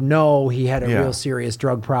sort of know he had a real serious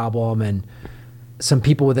drug problem and some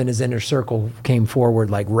people within his inner circle came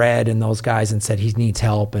forward like Red and those guys and said he needs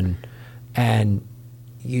help and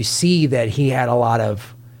you see that he had a lot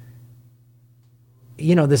of,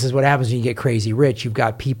 you know, this is what happens when you get crazy rich. You've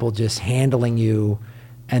got people just handling you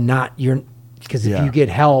and not you're because if you get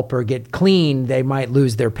help or get clean, they might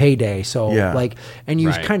lose their payday. So like, and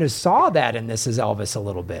you kind of saw that in This Is Elvis a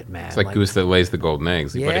little bit, man. It's like Goose that lays the golden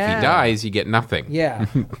eggs. But if he dies, you get nothing. Yeah.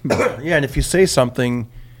 And if you say something,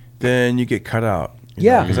 then you get cut out.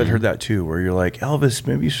 Because I'd heard that too, where you're like, Elvis,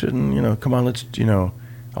 maybe you shouldn't, you know, come on, let's, you know,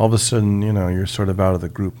 all of a sudden, you know, you're sort of out of the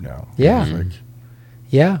group now. Yeah. Like,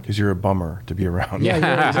 because you're a bummer to be around. Yeah,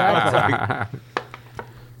 exactly.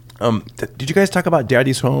 Did you guys talk about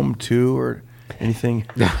Daddy's Home too, or anything?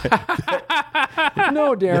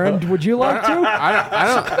 No, Darren. Would you like to?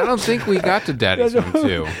 I don't think we got to Daddy's Home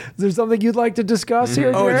 2. Is there something you'd like to discuss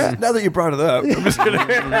here, Darren? Now that you brought it up, I'm just kidding.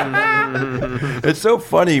 It's so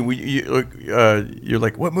funny. You're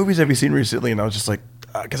like, what movies have you seen recently? And I was just like,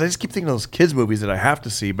 because I just keep thinking of those kids' movies that I have to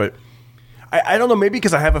see, but I don't know. Maybe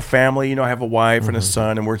because I have a family, you know, I have a wife and a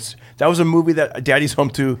son, and that was a movie that Daddy's Home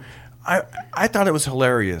 2. I thought it was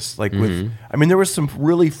hilarious. Like there was some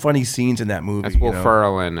really funny scenes in that movie. That's Will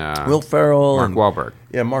Ferrell and Mark Wahlberg.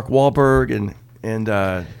 Yeah, Mark Wahlberg and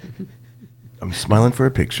I'm smiling for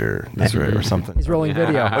a picture. That's right, or something. He's rolling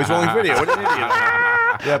video. Oh, he's rolling video. What an idiot!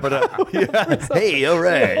 Yeah, but hey, all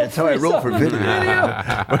right, that's how I roll for video.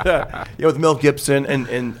 But with Mel Gibson,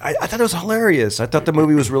 and I thought it was hilarious. I thought the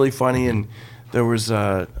movie was really funny, and there was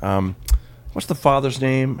what's the father's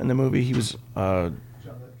name in the movie? He was.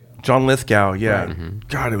 John Lithgow, yeah.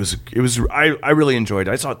 God, it was. I really enjoyed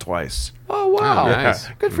it. I saw it twice. Oh wow! Nice.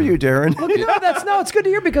 Good for you, Darren. It's good to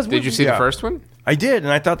hear because Did you see the first one? I did,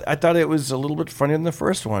 and I thought it was a little bit funnier than the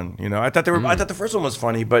first one. You know, I thought the first one was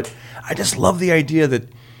funny, but I just love the idea that,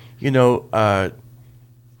 you know,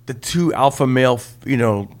 the two alpha male, you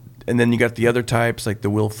know, and then you got the other types like the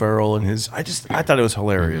Will Ferrell and his. I thought it was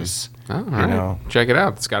hilarious. All right. Know. Check it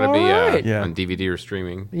out. It's got to be on DVD or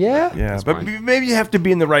streaming. Yeah. Yeah, but maybe you have to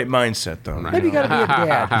be in the right mindset, though. Maybe you got to be a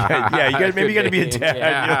dad. You got to be a dad.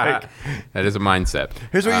 Yeah. Like, that is a mindset.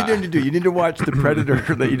 Here's what you need to do. You need to watch The Predator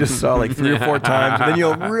that you just saw like 3 or 4 times, and then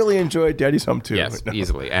you'll really enjoy Daddy's Home 2. Yes,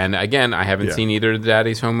 easily. And again, I haven't seen either of the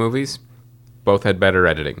Daddy's Home movies. Both had better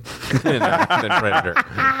editing than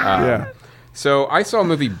Predator. So I saw a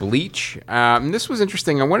movie, Bleach. This was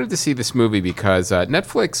interesting. I wanted to see this movie because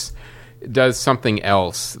Netflix does something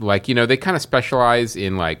else. Like, you know, they kind of specialize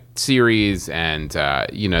in like series and,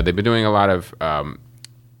 you know, they've been doing a lot of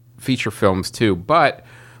feature films too. But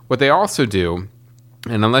what they also do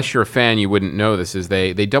and unless you're a fan, you wouldn't know this, is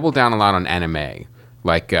they double down a lot on anime.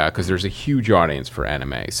 Like, because there's a huge audience for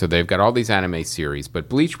anime. So they've got all these anime series, but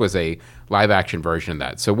Bleach was a live-action version of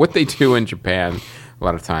that. So what they do in Japan a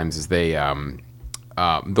lot of times is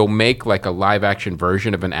they'll make like a live-action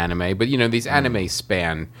version of an anime, but, these anime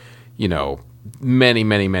span,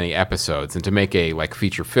 many episodes, and to make a like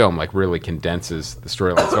feature film like really condenses the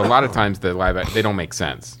storyline. So a lot of times they don't make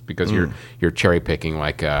sense because you're cherry-picking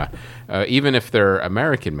like even if they're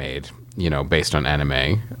American-made, based on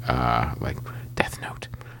anime, like Death Note,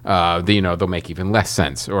 they'll make even less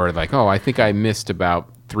sense. Or like, I think I missed about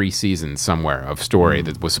 3 seasons somewhere of story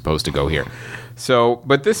that was supposed to go here. So,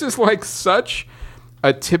 but this is like such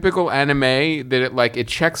a typical anime that it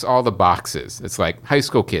checks all the boxes. It's like high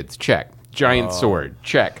school kids, check. Giant sword,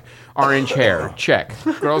 check. Orange hair, check.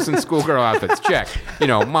 Girls in schoolgirl outfits, check.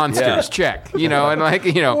 Monsters, check. And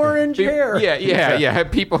orange hair. Yeah.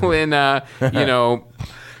 People in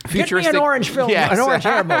futuristic, get me an orange film, an orange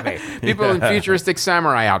hair movie. People in futuristic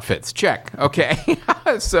samurai outfits. Check. Okay.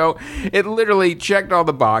 So it literally checked all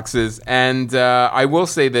the boxes. And I will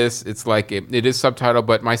say this, it's like it is subtitled,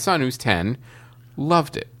 but my son, who's 10,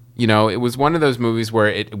 loved it. It was one of those movies where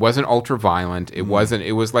it wasn't ultra violent. It was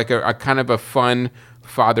like a kind of a fun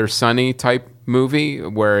father-sonny type movie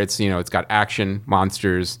where it's got action,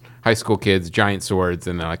 monsters, high school kids, giant swords,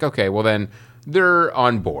 and they're like, okay, well then they're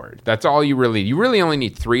on board. That's all you really only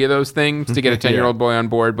need 3 of those things to get a 10-year-old boy on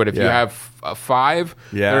board. But if you have 5,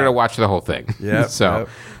 they're going to watch the whole thing.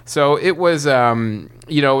 So it was, it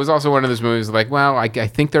was also one of those movies like, well, I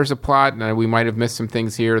think there's a plot and we might have missed some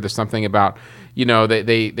things here. There's something about,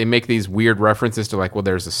 they make these weird references to like, well,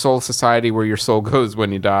 there's a soul society where your soul goes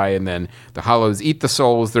when you die. And then the Hollows eat the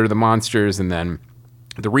souls. They're the monsters. And then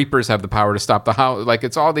the Reapers have the power to stop the Hollow. Like,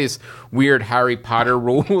 it's all these weird Harry Potter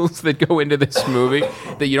rules that go into this movie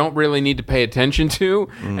that you don't really need to pay attention to,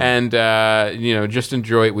 and just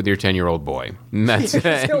enjoy it with your 10-year-old boy. And that's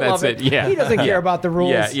it. Yeah, he doesn't care about the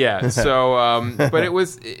rules. Yeah. So, but it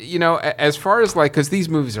was, as far as like, because these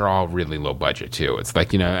movies are all really low budget too. It's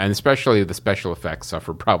like and especially the special effects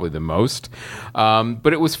suffer probably the most.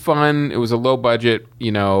 But it was fun. It was a low budget,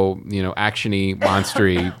 actiony,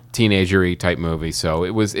 monstery, teenagery type movie. So it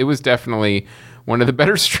was definitely one of the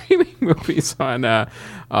better streaming movies on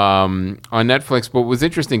Netflix. But what was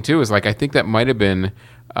interesting too is like I think that might have been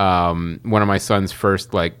one of my son's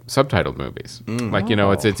first like subtitled movies.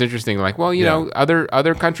 It's interesting. Like, well,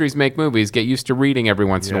 other countries make movies. Get used to reading every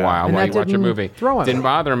once in a while while you watch a movie. Didn't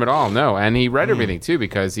bother him at all. No, and he read everything too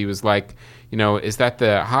because he was like, is that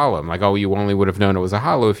the Hollow? I'm like, you only would have known it was a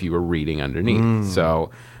Hollow if you were reading underneath.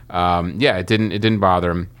 So. It didn't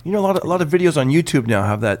bother him. A lot of videos on YouTube now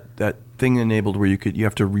have that thing enabled where you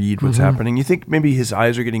have to read what's happening. You think maybe his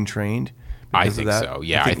eyes are getting trained? I think so.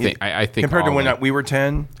 Yeah, I think compared to when we were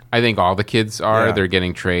 10. I think all the kids are. Yeah. They're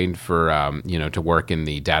getting trained for to work in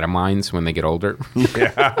the data mines when they get older.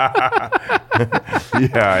 Yeah,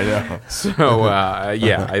 I know. So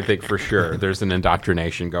I think for sure there's an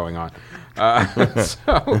indoctrination going on.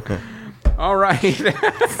 All right.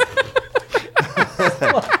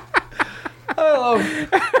 I love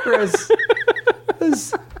Chris.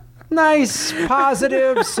 This nice,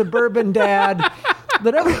 positive suburban dad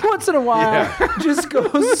that every once in a while just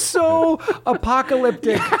goes so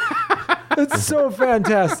apocalyptic. It's so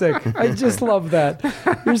fantastic. I just love that.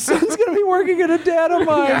 Your son's going to be working at a data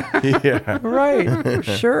mine. Yeah. Right.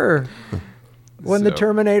 Sure. When the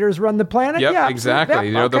Terminators run the planet? Yep, yeah, exactly.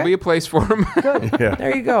 Yep, there'll be a place for them. Good. Yeah.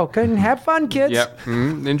 There you go. Can have fun, kids. Yep.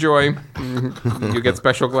 Enjoy. You get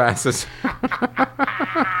special glasses.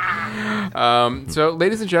 So,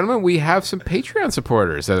 ladies and gentlemen, we have some Patreon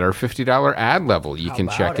supporters at our $50 ad level you can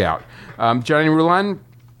check out. Johnny Roulan,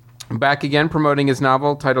 back again promoting his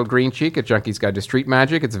novel titled Green Cheek, A Junkie's Guide to Street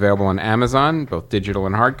Magic. It's available on Amazon, both digital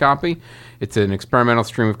and hard copy. It's an experimental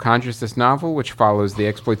stream of consciousness novel which follows the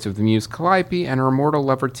exploits of the muse Calliope and her immortal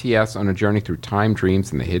lover T.S. on a journey through time,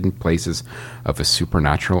 dreams, and the hidden places of a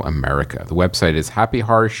supernatural America. The website is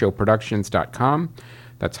happyhorrorshowproductions.com.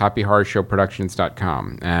 That's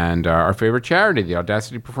happyhorrorshowproductions.com. And our favorite charity, the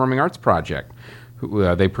Audacity Performing Arts Project.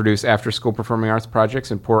 They produce after-school performing arts projects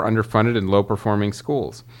in poor, underfunded, and low-performing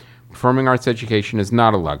schools. Performing arts education is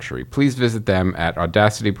not a luxury. Please visit them at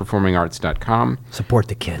audacityperformingarts.com. Support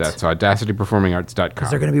the kids. That's audacityperformingarts.com. Because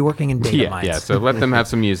they're going to be working in data mines. Yeah, so let them have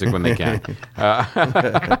some music when they can.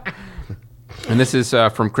 And this is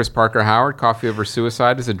from Chris Parker Howard. Coffee Over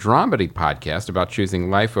Suicide is a dramedy podcast about choosing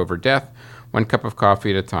life over death, one cup of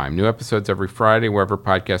coffee at a time. New episodes every Friday wherever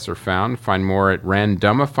podcasts are found. Find more at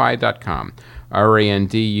randomify.com.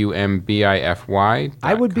 RANDUMBIFY.com.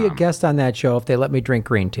 I would be a guest on that show if they let me drink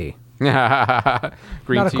green tea.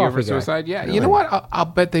 Green Not a tea coffee over guy. suicide? Yeah. Really? You know what? I'll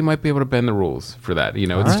bet they might be able to bend the rules for that. You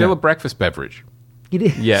know, it's still a breakfast beverage. It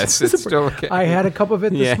is. Yes, it's still okay. I had a cup of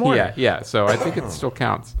it this morning. Yeah. So I think it still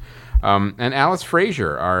counts. And Alice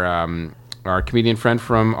Fraser, our comedian friend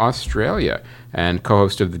from Australia and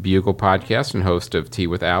co-host of the Bugle podcast and host of Tea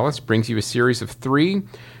with Alice, brings you a series of 3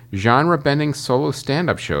 genre-bending solo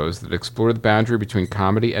stand-up shows that explore the boundary between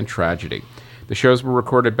comedy and tragedy. The shows were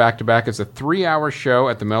recorded back-to-back as a 3-hour show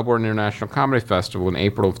at the Melbourne International Comedy Festival in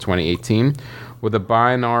April of 2018 with a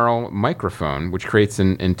binaural microphone, which creates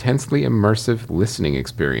an intensely immersive listening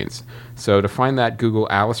experience. So to find that, Google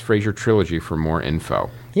Alice Fraser Trilogy for more info.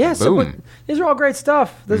 Yeah, Boom. these are all great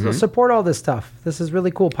stuff. Support all this stuff. This is really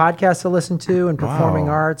cool podcasts to listen to and performing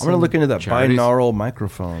arts. I'm going to look into that charities. binaural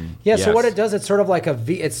microphone. Yeah, so Yes. what it does, it's sort of like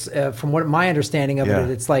it's from what my understanding of Yeah. it,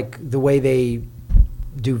 it's like the way they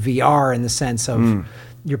do VR in the sense of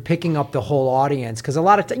you're picking up the whole audience because a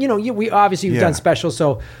lot of we obviously you've Yeah. done specials,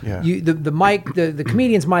 so Yeah. the mic the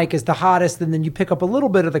comedian's mic is the hottest, and then you pick up a little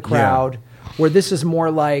bit of the crowd. Where this is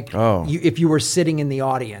more like if you were sitting in the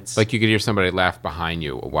audience, Like you could hear somebody laugh behind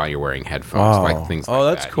you while you're wearing headphones, like things like that. Oh,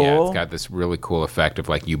 that's Yeah, cool. it's got this really cool effect of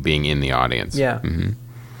like you being in the audience. yeah.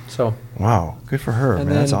 So Wow, good for her, man.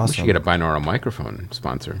 then That's we We awesome. should get a binaural microphone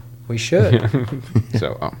sponsor. we should.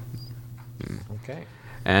 So, Okay.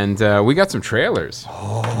 and we got some trailers.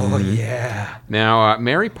 Oh yeah. Now,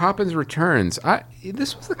 Mary Poppins Returns.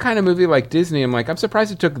 This was the kind of movie like Disney. I'm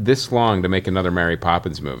surprised it took this long to make another Mary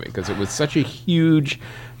Poppins movie because it was such a huge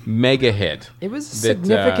mega hit. It was a that,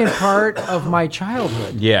 significant part of my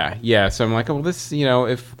childhood. Yeah. So I'm like, well, this,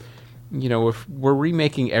 if we're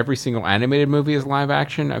remaking every single animated movie as live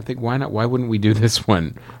action, I think why not? Why wouldn't we do this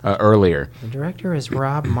one earlier? The director is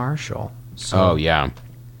Rob Marshall. So, Oh yeah.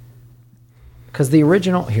 because the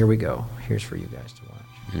original. Here we go. Here's for you guys to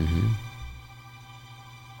watch.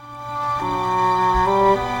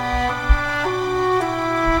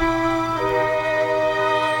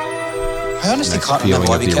 I honestly Nice can't feeling remember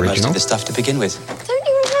why of we the kept most original. of this stuff to begin with. Don't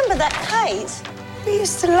you remember that kite? We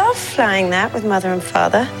used to love flying that with Mother and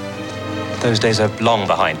Father. Those days are long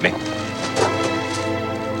behind me.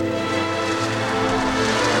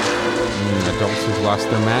 Adults who've lost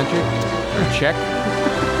their magic. Check.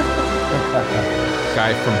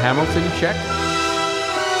 Guy from Hamilton. Check.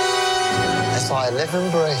 That's why I live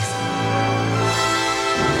and breathe.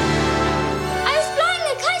 I was flying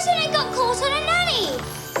the kite and it got caught on a nanny.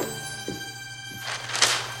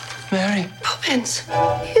 Mary, Poppins,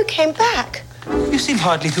 you came back. you seem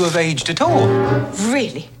hardly to have aged at all.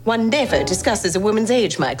 Really? One never discusses a woman's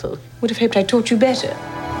age, Michael. Would have hoped I taught you better.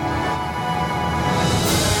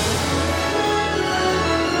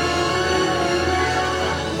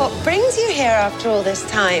 What brings you here after all this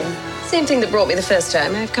time? Same thing that brought me the first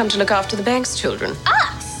time. I've come to look after the bank's children.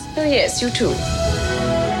 Us? Oh, yes, you too.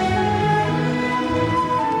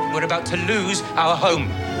 We're about to lose our home.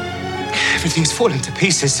 Everything's fallen to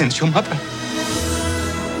pieces since your mother.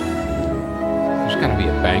 There's got to be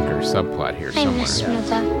a banker subplot here I miss somewhere.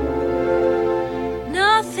 Mother.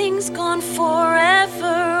 Nothing's gone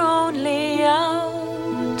forever, only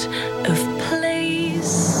out of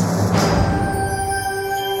place.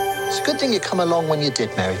 It's a good thing you come along when you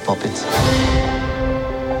did, Mary Poppins.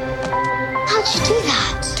 How'd you do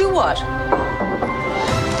that? Do what?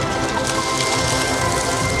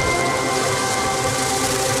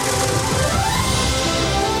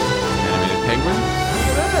 Animated penguin.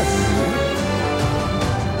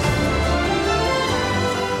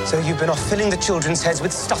 So you've been off filling the children's heads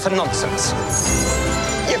with stuff and nonsense.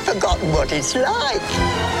 You've forgotten what it's like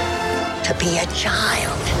to be a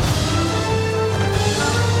child.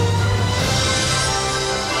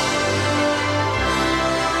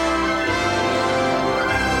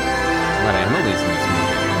 A lot of Emily's in this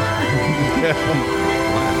movie.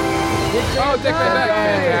 Oh, Dick Van Dyke.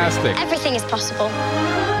 Fantastic. Everything is possible.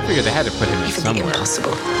 I figured they had to put him in Everything somewhere.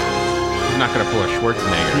 impossible. He's not going to pull a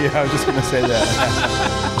Schwarzenegger. Yeah, I was just going to say that.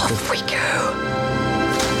 Off we go.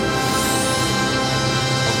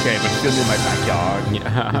 Okay, but still in my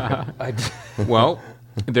backyard. Well,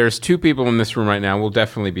 there's 2 people in this room right now. We'll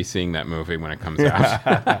definitely be seeing that movie when it comes out.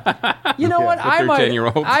 You know what? With I their might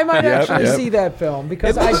 10-year-olds. I might Yep, actually yep. see that film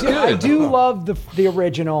because It looks I good. do love the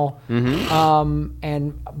original. And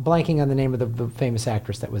blanking on the name of the famous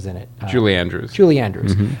actress that was in it. Julie Andrews. Julie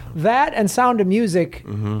Andrews. That and Sound of Music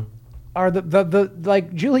are the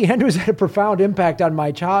like Julie Andrews had a profound impact on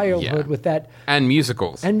my childhood Yeah. with that And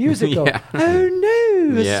musicals. and musical. Yeah. Oh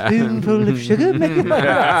no, a Yeah. spoonful of sugar.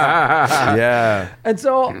 Yeah. And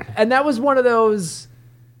so, and that was one of those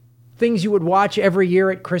things you would watch every year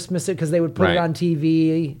at Christmas because they would put Right. it on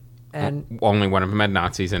TV. And only one of them had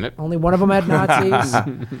Nazis in it. only one of them had Nazis.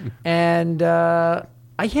 And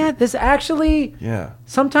this actually. Yeah.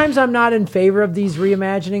 Sometimes I'm not in favor of these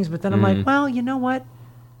reimaginings, but then I'm like, well, you know what?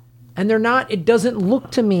 And they're not. It doesn't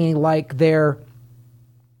look to me like they're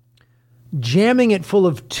jamming it full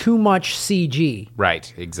of too much CG.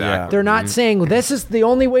 Right, exactly. They're not saying, well, this is the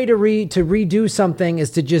only way to redo something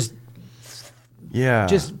is to just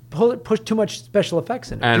push too much special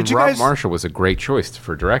effects in it. And Rob Marshall was a great choice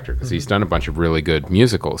for director because he's done a bunch of really good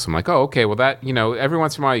musicals. I'm like, oh, okay, well, that, every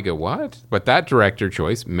once in a while you go, what? But that director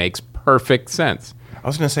choice makes perfect sense. I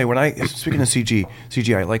was going to say, speaking of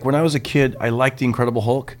CGI, like when I was a kid, I liked The Incredible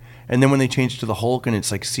Hulk. And then when they changed to the Hulk and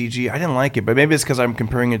it's like CG, I didn't like it. But maybe it's because I'm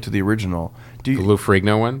comparing it to the original. The Lou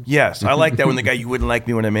Ferrigno one? Yes. I like that when the guy, you wouldn't like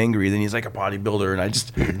me when I'm angry. Then he's like a bodybuilder. And I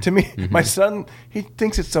just, to me, my son, he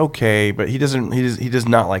thinks it's okay, but he does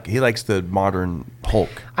not like it. He likes the modern Hulk.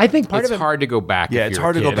 I think part of it. It's hard to go back. Yeah, it's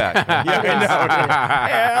hard to go back.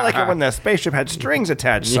 Yeah, I like it when the spaceship had strings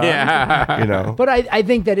attached, son. Yeah. But I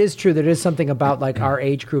think that is true. There is something about like our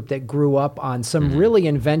age group that grew up on some really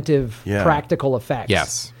inventive practical effects.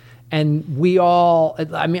 Yes. And we all,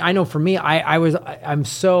 I mean, I know for me, I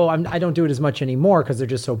don't do it as much anymore because they're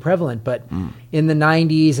just so prevalent. But in the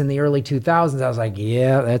 90s and the early 2000s, I was like,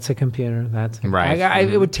 yeah, that's a computer. Right.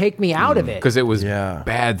 It would take me out of it. Because it was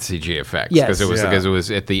bad CG effects. Yes. Because it was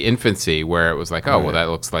at the infancy where it was like, well, that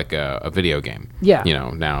looks like a video game. Yeah.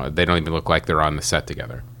 Now they don't even look like they're on the set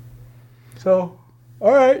together. So,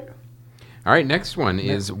 all right. All right, next one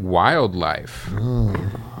is Wildlife.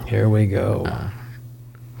 Here we go.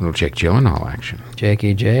 Little Jake Gyllenhaal action.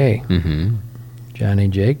 Jakey J. Mm-hmm. Johnny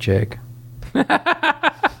Jake. Oh,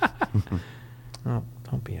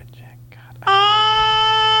 don't be a Jack. God.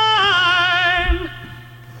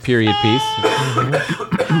 Period piece.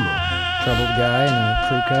 Troubled guy in a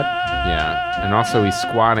crew cut. Yeah, and also he's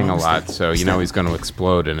squatting a lot, so he's going to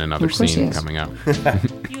explode in another scene coming up.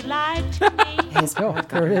 You lied to me. Oh,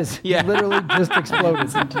 there it is. Yeah. He literally just exploded.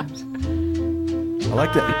 Sometimes. I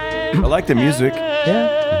like that. I like the music.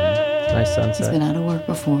 Yeah. Nice sunset. He's been out of work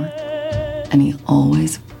before, and he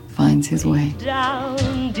always finds his way.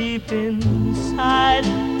 Down deep inside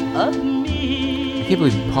of me. I can't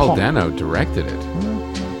believe Paul Dano directed it.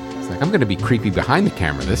 It's like, I'm going to be creepy behind the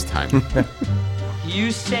camera this time.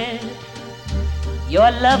 You said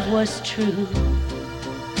your love was true.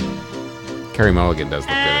 Carey Mulligan does look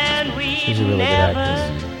good in this And movie. we She's a really good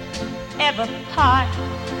actress. ever part.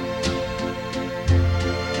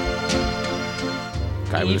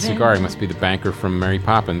 Guy with a cigar, he must be the banker from Mary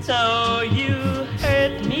Poppins. So you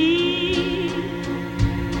hurt me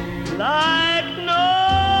like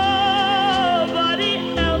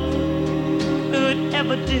nobody else could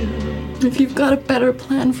ever do. If you've got a better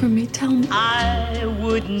plan for me, tell me. I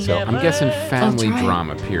would So never. I'm guessing family I'll try.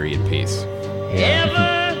 drama period piece.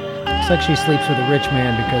 Looks like she sleeps with a rich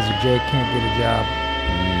man because Jake can't get a job.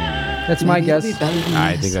 That's my Maybe it'll guess. be better than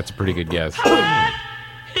I this. think that's a pretty good guess.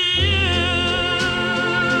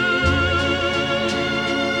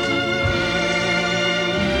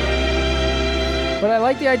 But I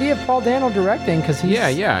like the idea of Paul Dano directing because he's...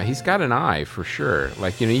 Yeah, he's got an eye for sure.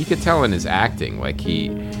 Like, you could tell in his acting, like he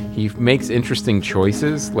makes interesting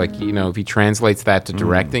choices. Like, if he translates that to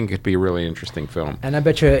directing, it could be a really interesting film. And I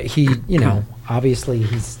bet you he, obviously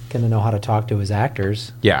he's going to know how to talk to his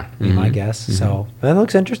actors. Yeah. Be my guess. So that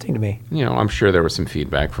looks interesting to me. I'm sure there was some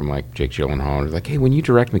feedback from like Jake Gyllenhaal. Like, hey, when you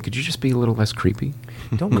direct me, could you just be a little less creepy?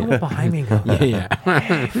 Don't go up behind me and go, Yeah.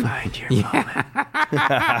 hey, find your moment.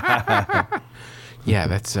 Yeah,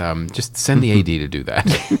 that's just send the AD to do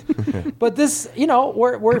that. But this,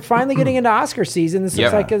 we're finally getting into Oscar season. This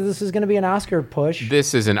looks Yeah. like this is going to be an Oscar push.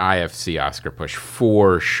 This is an IFC Oscar push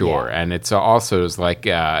for sure, and it's also is like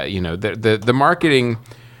the marketing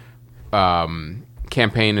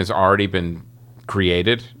campaign has already been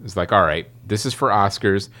created. It's like, all right, this is for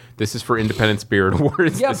Oscars, this is for Independent Spirit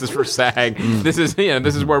Awards, Yep. this is for SAG, this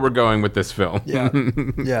is where we're going with this film.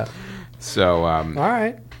 Yeah. So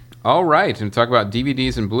all right, and talk about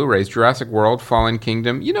DVDs and Blu-rays. Jurassic World: Fallen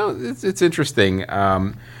Kingdom. It's interesting.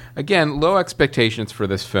 Again, low expectations for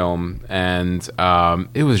this film, and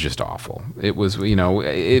it was just awful. It was,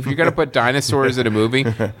 if you're going to put dinosaurs in a movie,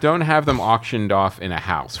 don't have them auctioned off in a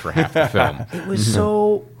house for half the film. It was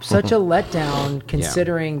such a letdown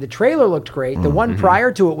considering the trailer looked great. The one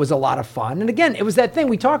prior to it was a lot of fun. And again, it was that thing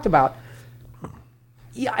we talked about.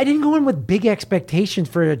 Yeah, I didn't go in with big expectations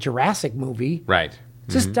for a Jurassic movie. Right.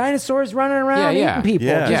 Just dinosaurs running around eating people.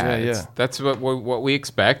 Yeah. That's what we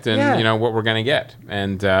expect, and what we're gonna get.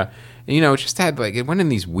 And it just had it went in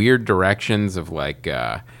these weird directions of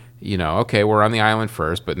okay, we're on the island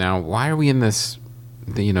first, but now why are we in this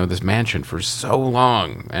this mansion for so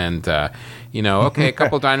long, and okay, a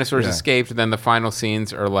couple dinosaurs escaped, and then the final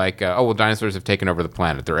scenes are like, dinosaurs have taken over the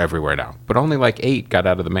planet, they're everywhere now, but only like 8 got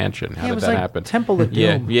out of the mansion. How did that happen? Temple of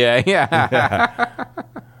Doom. Yeah.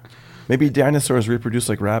 Maybe dinosaurs reproduce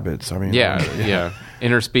like rabbits. I mean,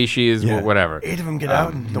 interspecies, whatever. 8 of them get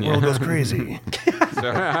out, and the world goes crazy.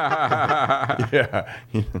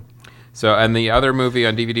 So, and the other movie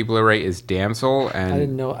on DVD Blu-ray is Damsel, and I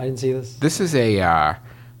didn't see this. This is a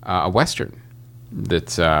Western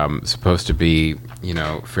that's supposed to be,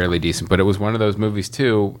 fairly decent, but it was one of those movies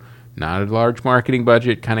too. Not a large marketing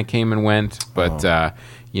budget, kind of came and went, but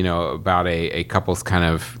about a couple's kind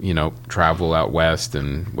of travel out west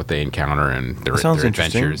and what they encounter and their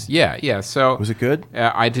adventures. Yeah. So was it good?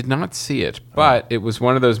 I did not see it, but it was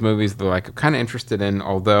one of those movies that I'm kind of interested in.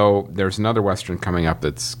 Although there's another Western coming up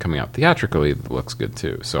that's coming out theatrically that looks good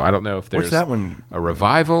too. So I don't know if there's that one? A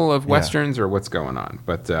revival of Westerns or what's going on,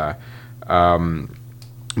 but.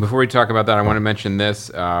 Before we talk about that, I want to mention this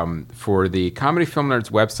for the Comedy Film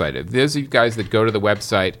Nerds website. If those of you guys that go to the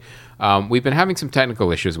website, we've been having some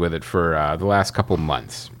technical issues with it for the last couple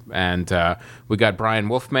months. And we got Brian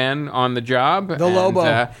Wolfman on the job. The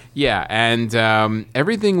Lobo. And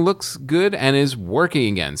everything looks good and is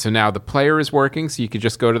working again. So now the player is working, so you could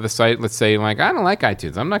just go to the site. Let's say, I don't like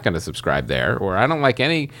iTunes. I'm not going to subscribe there. Or I don't like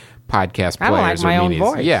any podcast players. I don't like my own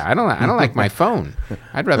voice. Yeah, I don't like my phone.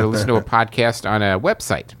 I'd rather listen to a podcast on a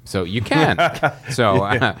website. So you can. So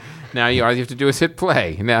now all you have to do is hit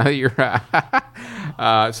play. Now you're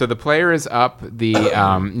so the player is up. The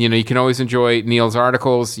you can always enjoy Neil's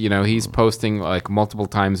articles. He's posting like multiple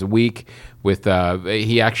times a week. With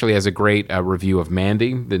he actually has a great review of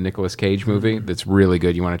Mandy, the Nicolas Cage movie. That's really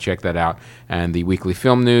good. You want to check that out. And the weekly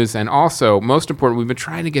film news. And also, most important, we've been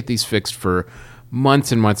trying to get these fixed for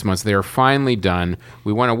months and months and months. They are finally done.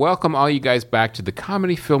 We want to welcome all you guys back to the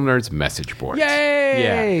Comedy Film Nerds message board.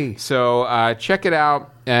 Yay! Yeah. So check it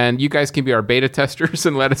out, and you guys can be our beta testers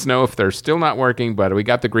and let us know if they're still not working, but we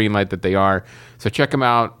got the green light that they are. So check them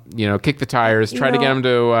out, kick the tires, try to get them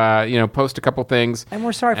to, post a couple things. And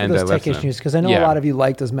we're sorry for those tech issues, because I know a lot of you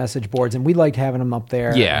like those message boards, and we liked having them up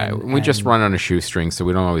there. Yeah, we just run on a shoestring, so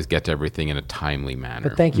we don't always get to everything in a timely manner.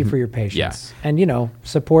 But thank you for your patience. Yeah. And,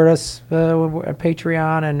 support us at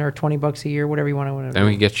Patreon and or $20 a year, whatever you want to. And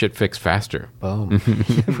we can get shit fixed faster. Boom.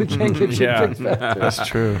 We can get shit fixed faster. That's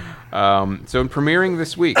true. So in premiering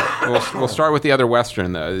this week, we'll start with the other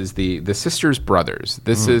Western, is the Sisters Brothers.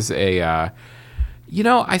 This is a...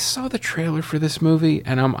 I saw the trailer for this movie,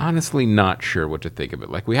 and I'm honestly not sure what to think of it.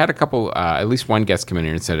 Like, we had a couple, at least one guest come in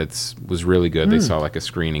here and said it was really good. They saw, like, a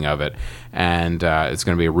screening of it, and it's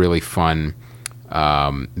going to be a really fun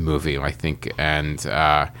movie, I think. And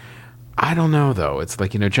I don't know, though. It's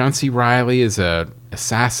like, John C. Reilly is a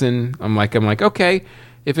assassin. I'm like, okay,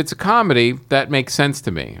 if it's a comedy, that makes sense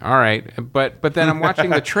to me. All right. But then I'm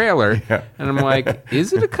watching the trailer, and I'm like,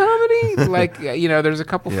 is it a comedy? Like, there's a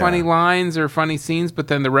couple funny lines or funny scenes, but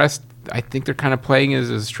then the rest, I think they're kind of playing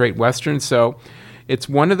as a straight Western. So it's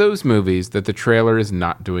one of those movies that the trailer is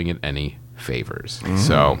not doing it any favors.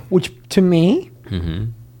 So, which, to me,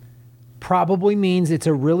 probably means it's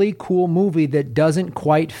a really cool movie that doesn't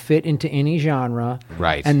quite fit into any genre.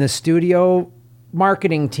 Right. And the studio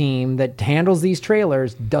marketing team that handles these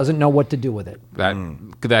trailers doesn't know what to do with it.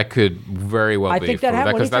 That could very well be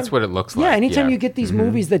because that's what it looks like. Yeah, anytime you get these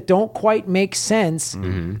movies that don't quite make sense,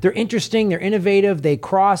 they're interesting, they're innovative, they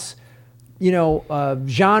cross,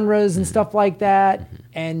 genres and stuff like that,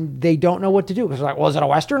 and they don't know what to do. It's like, well, is it a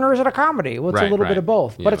Western or is it a comedy? Well, it's a little bit of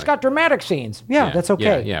both. But it's got dramatic scenes. Yeah, that's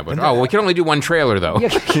okay. Yeah, but we can only do one trailer, though.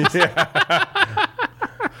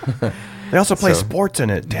 They also play sports in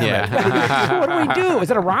it. Damn it. What do we do? Is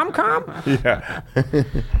it a rom-com? Yeah.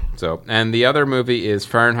 So, and the other movie is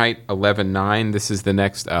Fahrenheit 11/9. This is the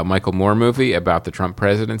next Michael Moore movie about the Trump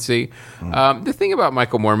presidency. The thing about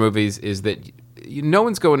Michael Moore movies is that no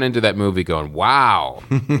one's going into that movie going, wow,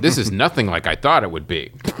 this is nothing like I thought it would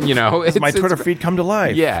be. My Twitter feed come to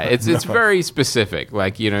life. Yeah, it's very specific.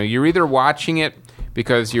 Like, you're either watching it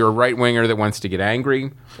because you're a right winger that wants to get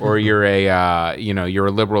angry, or you're you're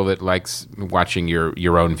a liberal that likes watching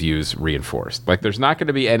your own views reinforced. Like, there's not going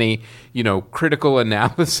to be any critical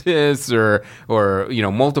analysis or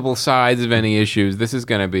multiple sides of any issues. This is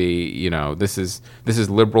going to be this is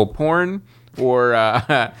liberal porn. Or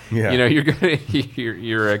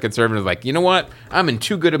you're a conservative, like, you know what? I'm in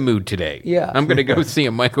too good a mood today. Yeah, I'm going to go see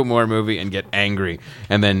a Michael Moore movie and get angry,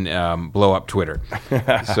 and then blow up Twitter.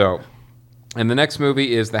 So. And the next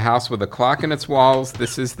movie is The House with a Clock in Its Walls.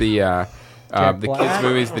 This is the the kids'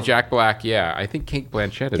 movies, the Jack Black. Yeah, I think Kate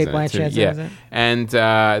Blanchett is in it too. Yeah, and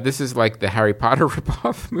this is like the Harry Potter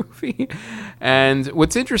ripoff movie. And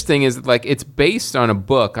what's interesting is like it's based on a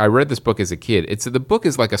book. I read this book as a kid. The book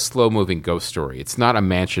is like a slow-moving ghost story. It's not a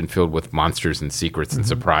mansion filled with monsters and secrets and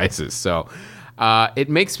surprises. So it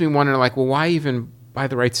makes me wonder, like, well, why even buy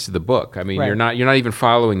the rights to the book? I mean, you're not even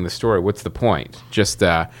following the story. What's the point? Just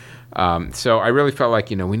so I really felt like,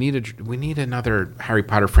 we need another Harry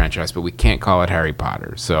Potter franchise, but we can't call it Harry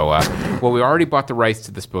Potter. So well, we already bought the rights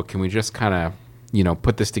to this book. Can we just kind of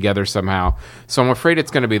put this together somehow? So I'm afraid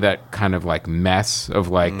it's going to be that kind of like mess of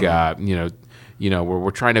like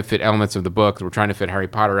we're trying to fit elements of the book. We're trying to fit Harry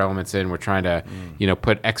Potter elements in. We're trying to,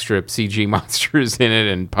 put extra CG monsters in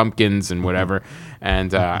it and pumpkins and whatever,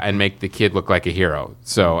 and make the kid look like a hero.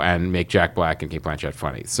 So and make Jack Black and Kate Blanchett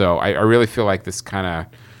funny. So I really feel like this kind of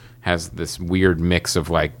has this weird mix of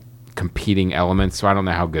like competing elements. So I don't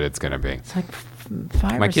know how good it's going to be. It's like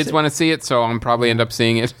my kids want to see it, so I'll probably end up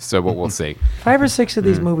seeing it. So we'll see. 5 or 6 of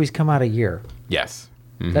these movies come out a year. Yes.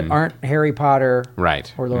 That aren't Harry Potter,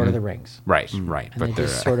 right, or Lord of the Rings, right. And But they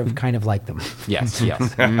just sort of kind of like them. Yes. Yeah.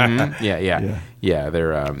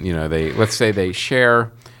 They're they let's say they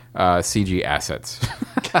share CG assets.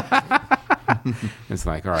 It's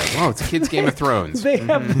like, all right, well, it's kids' Game of Thrones. They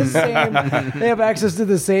have the same. They have access to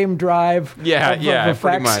the same drive. Yeah,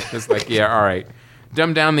 pretty much. It's like, yeah, all right,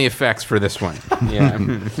 dumb down the effects for this one. Yeah.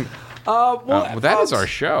 Well, that is our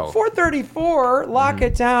show. 434, lock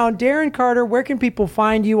it down. Darren Carter, where can people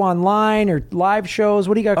find you online or live shows?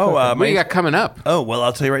 What do you got cooking? What do you got coming up? Oh, well,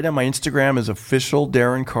 I'll tell you right now, my Instagram is official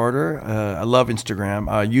Darren Carter. I love Instagram.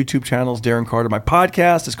 YouTube channel is Darren Carter. My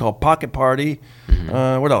podcast is called Pocket Party.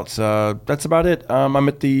 What else? That's about it. I'm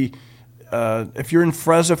at the... if you're in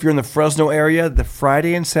Fresno, if you're in the Fresno area, the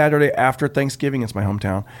Friday and Saturday after Thanksgiving, it's my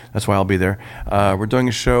hometown. That's why I'll be there. We're doing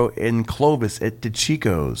a show in Clovis at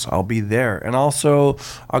DeChico's. I'll be there. And also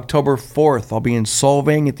October 4th, I'll be in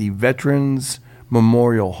Solvang at the Veterans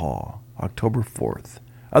Memorial Hall, October 4th.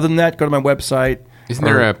 Other than that, go to my website. Isn't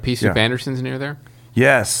there a piece of Anderson's near there?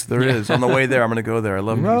 Yes, there is. On the way there, I'm going to go there. I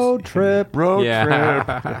love road trip.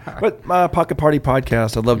 But Pocket Party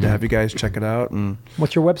Podcast, I'd love to have you guys check it out. And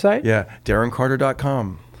what's your website? Yeah,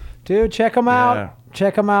 DarrenCarter.com. Dude, check them out. Yeah.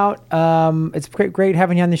 Check them out. It's great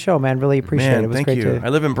having you on the show, man. Really appreciate it. It was thank great you. I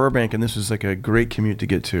live in Burbank, and this is like a great commute to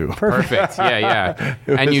get to. Perfect. Yeah.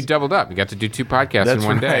 And you doubled up. You got to do 2 podcasts in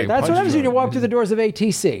one day. That's what happens when you walk through the doors of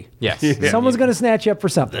ATC. Yes. Someone's going to snatch you up for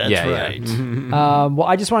something. That's right. Well,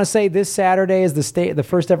 I just want to say this Saturday is the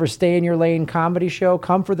first ever Stay in Your Lane comedy show.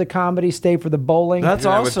 Come for the comedy, stay for the bowling. That's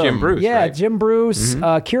awesome. With Jim Bruce, Yeah, right? Jim Bruce.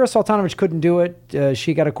 Kira Sultanovich couldn't do it.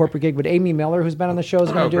 She got a corporate gig, but Amy Miller, who's been on the show, is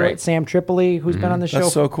going to do great. it. Sam Tripoli, who's been on the show.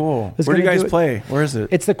 That's so cool. is Where do you gonna guys do it. play? Where is it?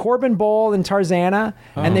 It's the Corbin Bowl in Tarzana,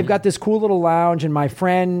 and they've got this cool little lounge. And my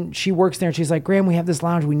friend, she works there, and she's like, "Graham, we have this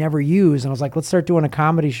lounge we never use." And I was like, "Let's start doing a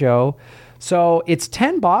comedy show." So it's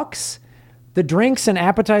 $10. The drinks and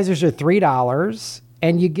appetizers are $3,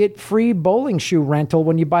 and you get free bowling shoe rental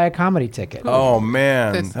when you buy a comedy ticket. Oh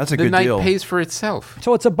man, that's a good deal. The night pays for itself.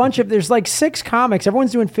 So it's a bunch of, there's like 6 comics.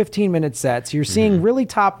 Everyone's doing 15-minute sets. You're seeing really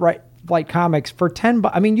top flight comics for $10.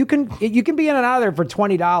 I mean, you can be in and out of there for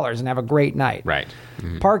 $20 and have a great night. Right.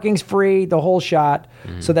 Parking's free, the whole shot.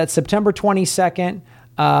 So that's September 22nd.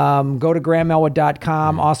 Go to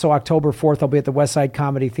grahamelwood.com. Also, October 4th, I'll be at the West Side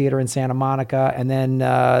Comedy Theater in Santa Monica. And then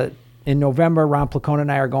in November, Ron Placone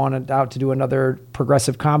and I are going out to do another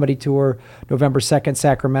progressive comedy tour. November 2nd,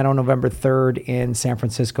 Sacramento. November 3rd in San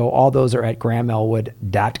Francisco. All those are at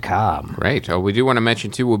grahamelwood.com. Great. Oh, we do want to mention,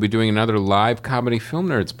 too, we'll be doing another live Comedy Film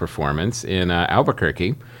Nerds performance in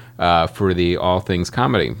Albuquerque for the All Things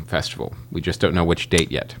Comedy Festival. We just don't know which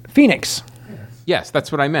date yet. Phoenix. Yes,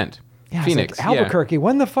 that's what I meant. Yeah, Phoenix. Like, Albuquerque.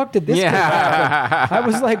 When the fuck did this happen? I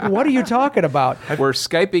was like, what are you talking about? We're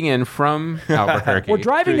Skyping in from Albuquerque. We're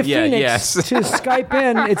driving to Phoenix to Skype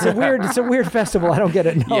in. It's a weird festival. I don't get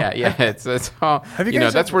it. No. Yeah. It's all,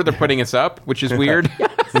 that's where they're putting us up, which is weird.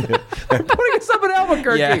 They're putting us up in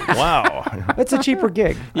Albuquerque. Yeah. Wow. That's a cheaper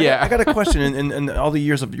gig. Yeah. I got a question. In all the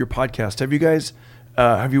years of your podcast, have you guys...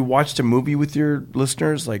 have you watched a movie with your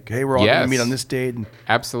listeners? Like, hey, we're all going to meet on this date. And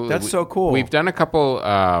absolutely. That's so cool. We've done a couple...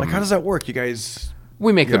 like, how does that work? You guys...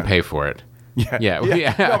 We make them pay for it. Yeah.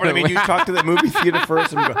 No, but I mean, you talk to the movie theater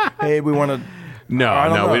first and go, hey, we want to...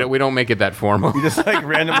 No, we don't make it that formal. You just like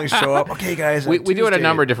randomly show up. Okay, guys. We do it a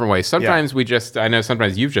number of different ways. Sometimes I know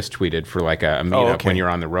sometimes you've just tweeted for like a meetup when you're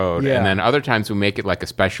on the road. Yeah. And then other times we make it like a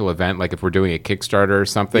special event, like if we're doing a Kickstarter or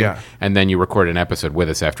something, and then you record an episode with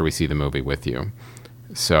us after we see the movie with you.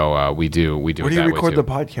 So we do Where it do you that way record too. the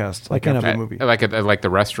podcast? Like in after a- the movie. Like the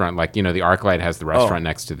restaurant, like the ArcLight has the restaurant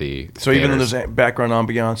next to the. So even though theaters. there's background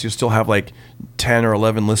ambiance, you still have like 10 or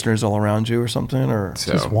 11 listeners all around you or something, or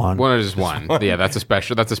So, Just one. Just one. Yeah, that's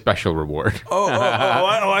a special reward.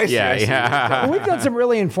 I see. I see. Yeah. Well, we've done some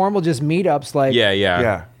really informal just meetups. Like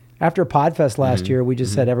Yeah. after Podfest last Mm-hmm. year, we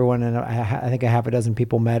just said everyone and I think a half a dozen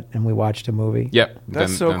people met and we watched a movie. Yep,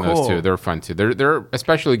 That's so Those cool. two, they're fun too. They're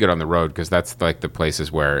especially good on the road because that's like the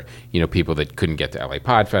places where people that couldn't get to LA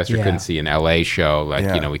Podfest or Yeah. couldn't see an LA show, like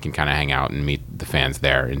Yeah. we can kind of hang out and meet the fans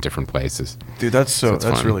there in different places. Dude, that's it's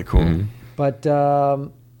that's fun. really cool. Mhm. But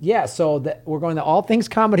yeah, so we're going to All Things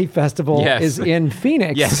Comedy Festival Yes. is in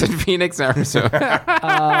Phoenix. Yes, in Phoenix, Arizona.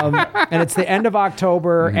 And it's the end of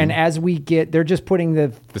October. And as we get, they're just putting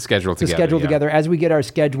the schedule together. schedule yeah. together. As we get our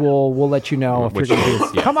schedule, we'll let you know if Which you're going to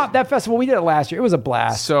is- do yeah. Come out that festival. We did it last year. It was a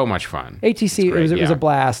blast. So much fun. ATC, It's it was great, a yeah.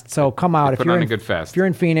 blast. So come out. put on a good fest. If you're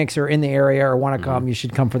in Phoenix or in the area or want to come, you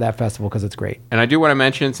should come for that festival because it's great. And I do want to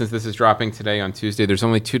mention, since this is dropping today on Tuesday, there's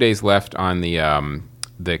only 2 days left on the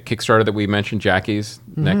Kickstarter that we mentioned, Jackie's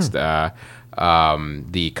next. The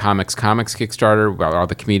Comics Kickstarter, about all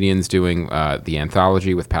the comedians doing the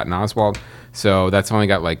anthology with Patton Oswalt. So that's only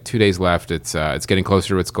got like 2 days left. It's getting closer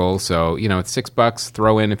to its goal. So it's $6.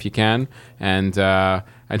 Throw in if you can. And I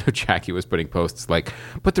know Jackie was putting posts like,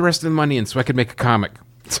 put the rest of the money in so I could make a comic.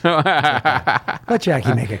 So Let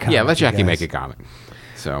Jackie make a comment. yeah, let you Jackie guys. make a comic.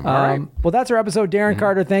 So all right. Well, that's our episode. Darren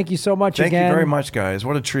Carter, thank you so much Thank again. you very much, guys.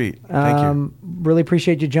 What a treat. Thank you. Really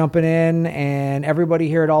appreciate you jumping in. And everybody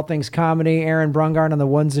here at All Things Comedy, Aaron Brungard on the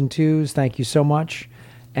ones and twos, thank you so much.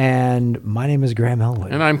 And my name is Graham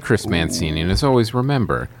Elwood. And I'm Chris Mancini, and as always,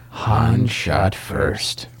 remember, Han shot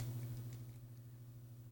first.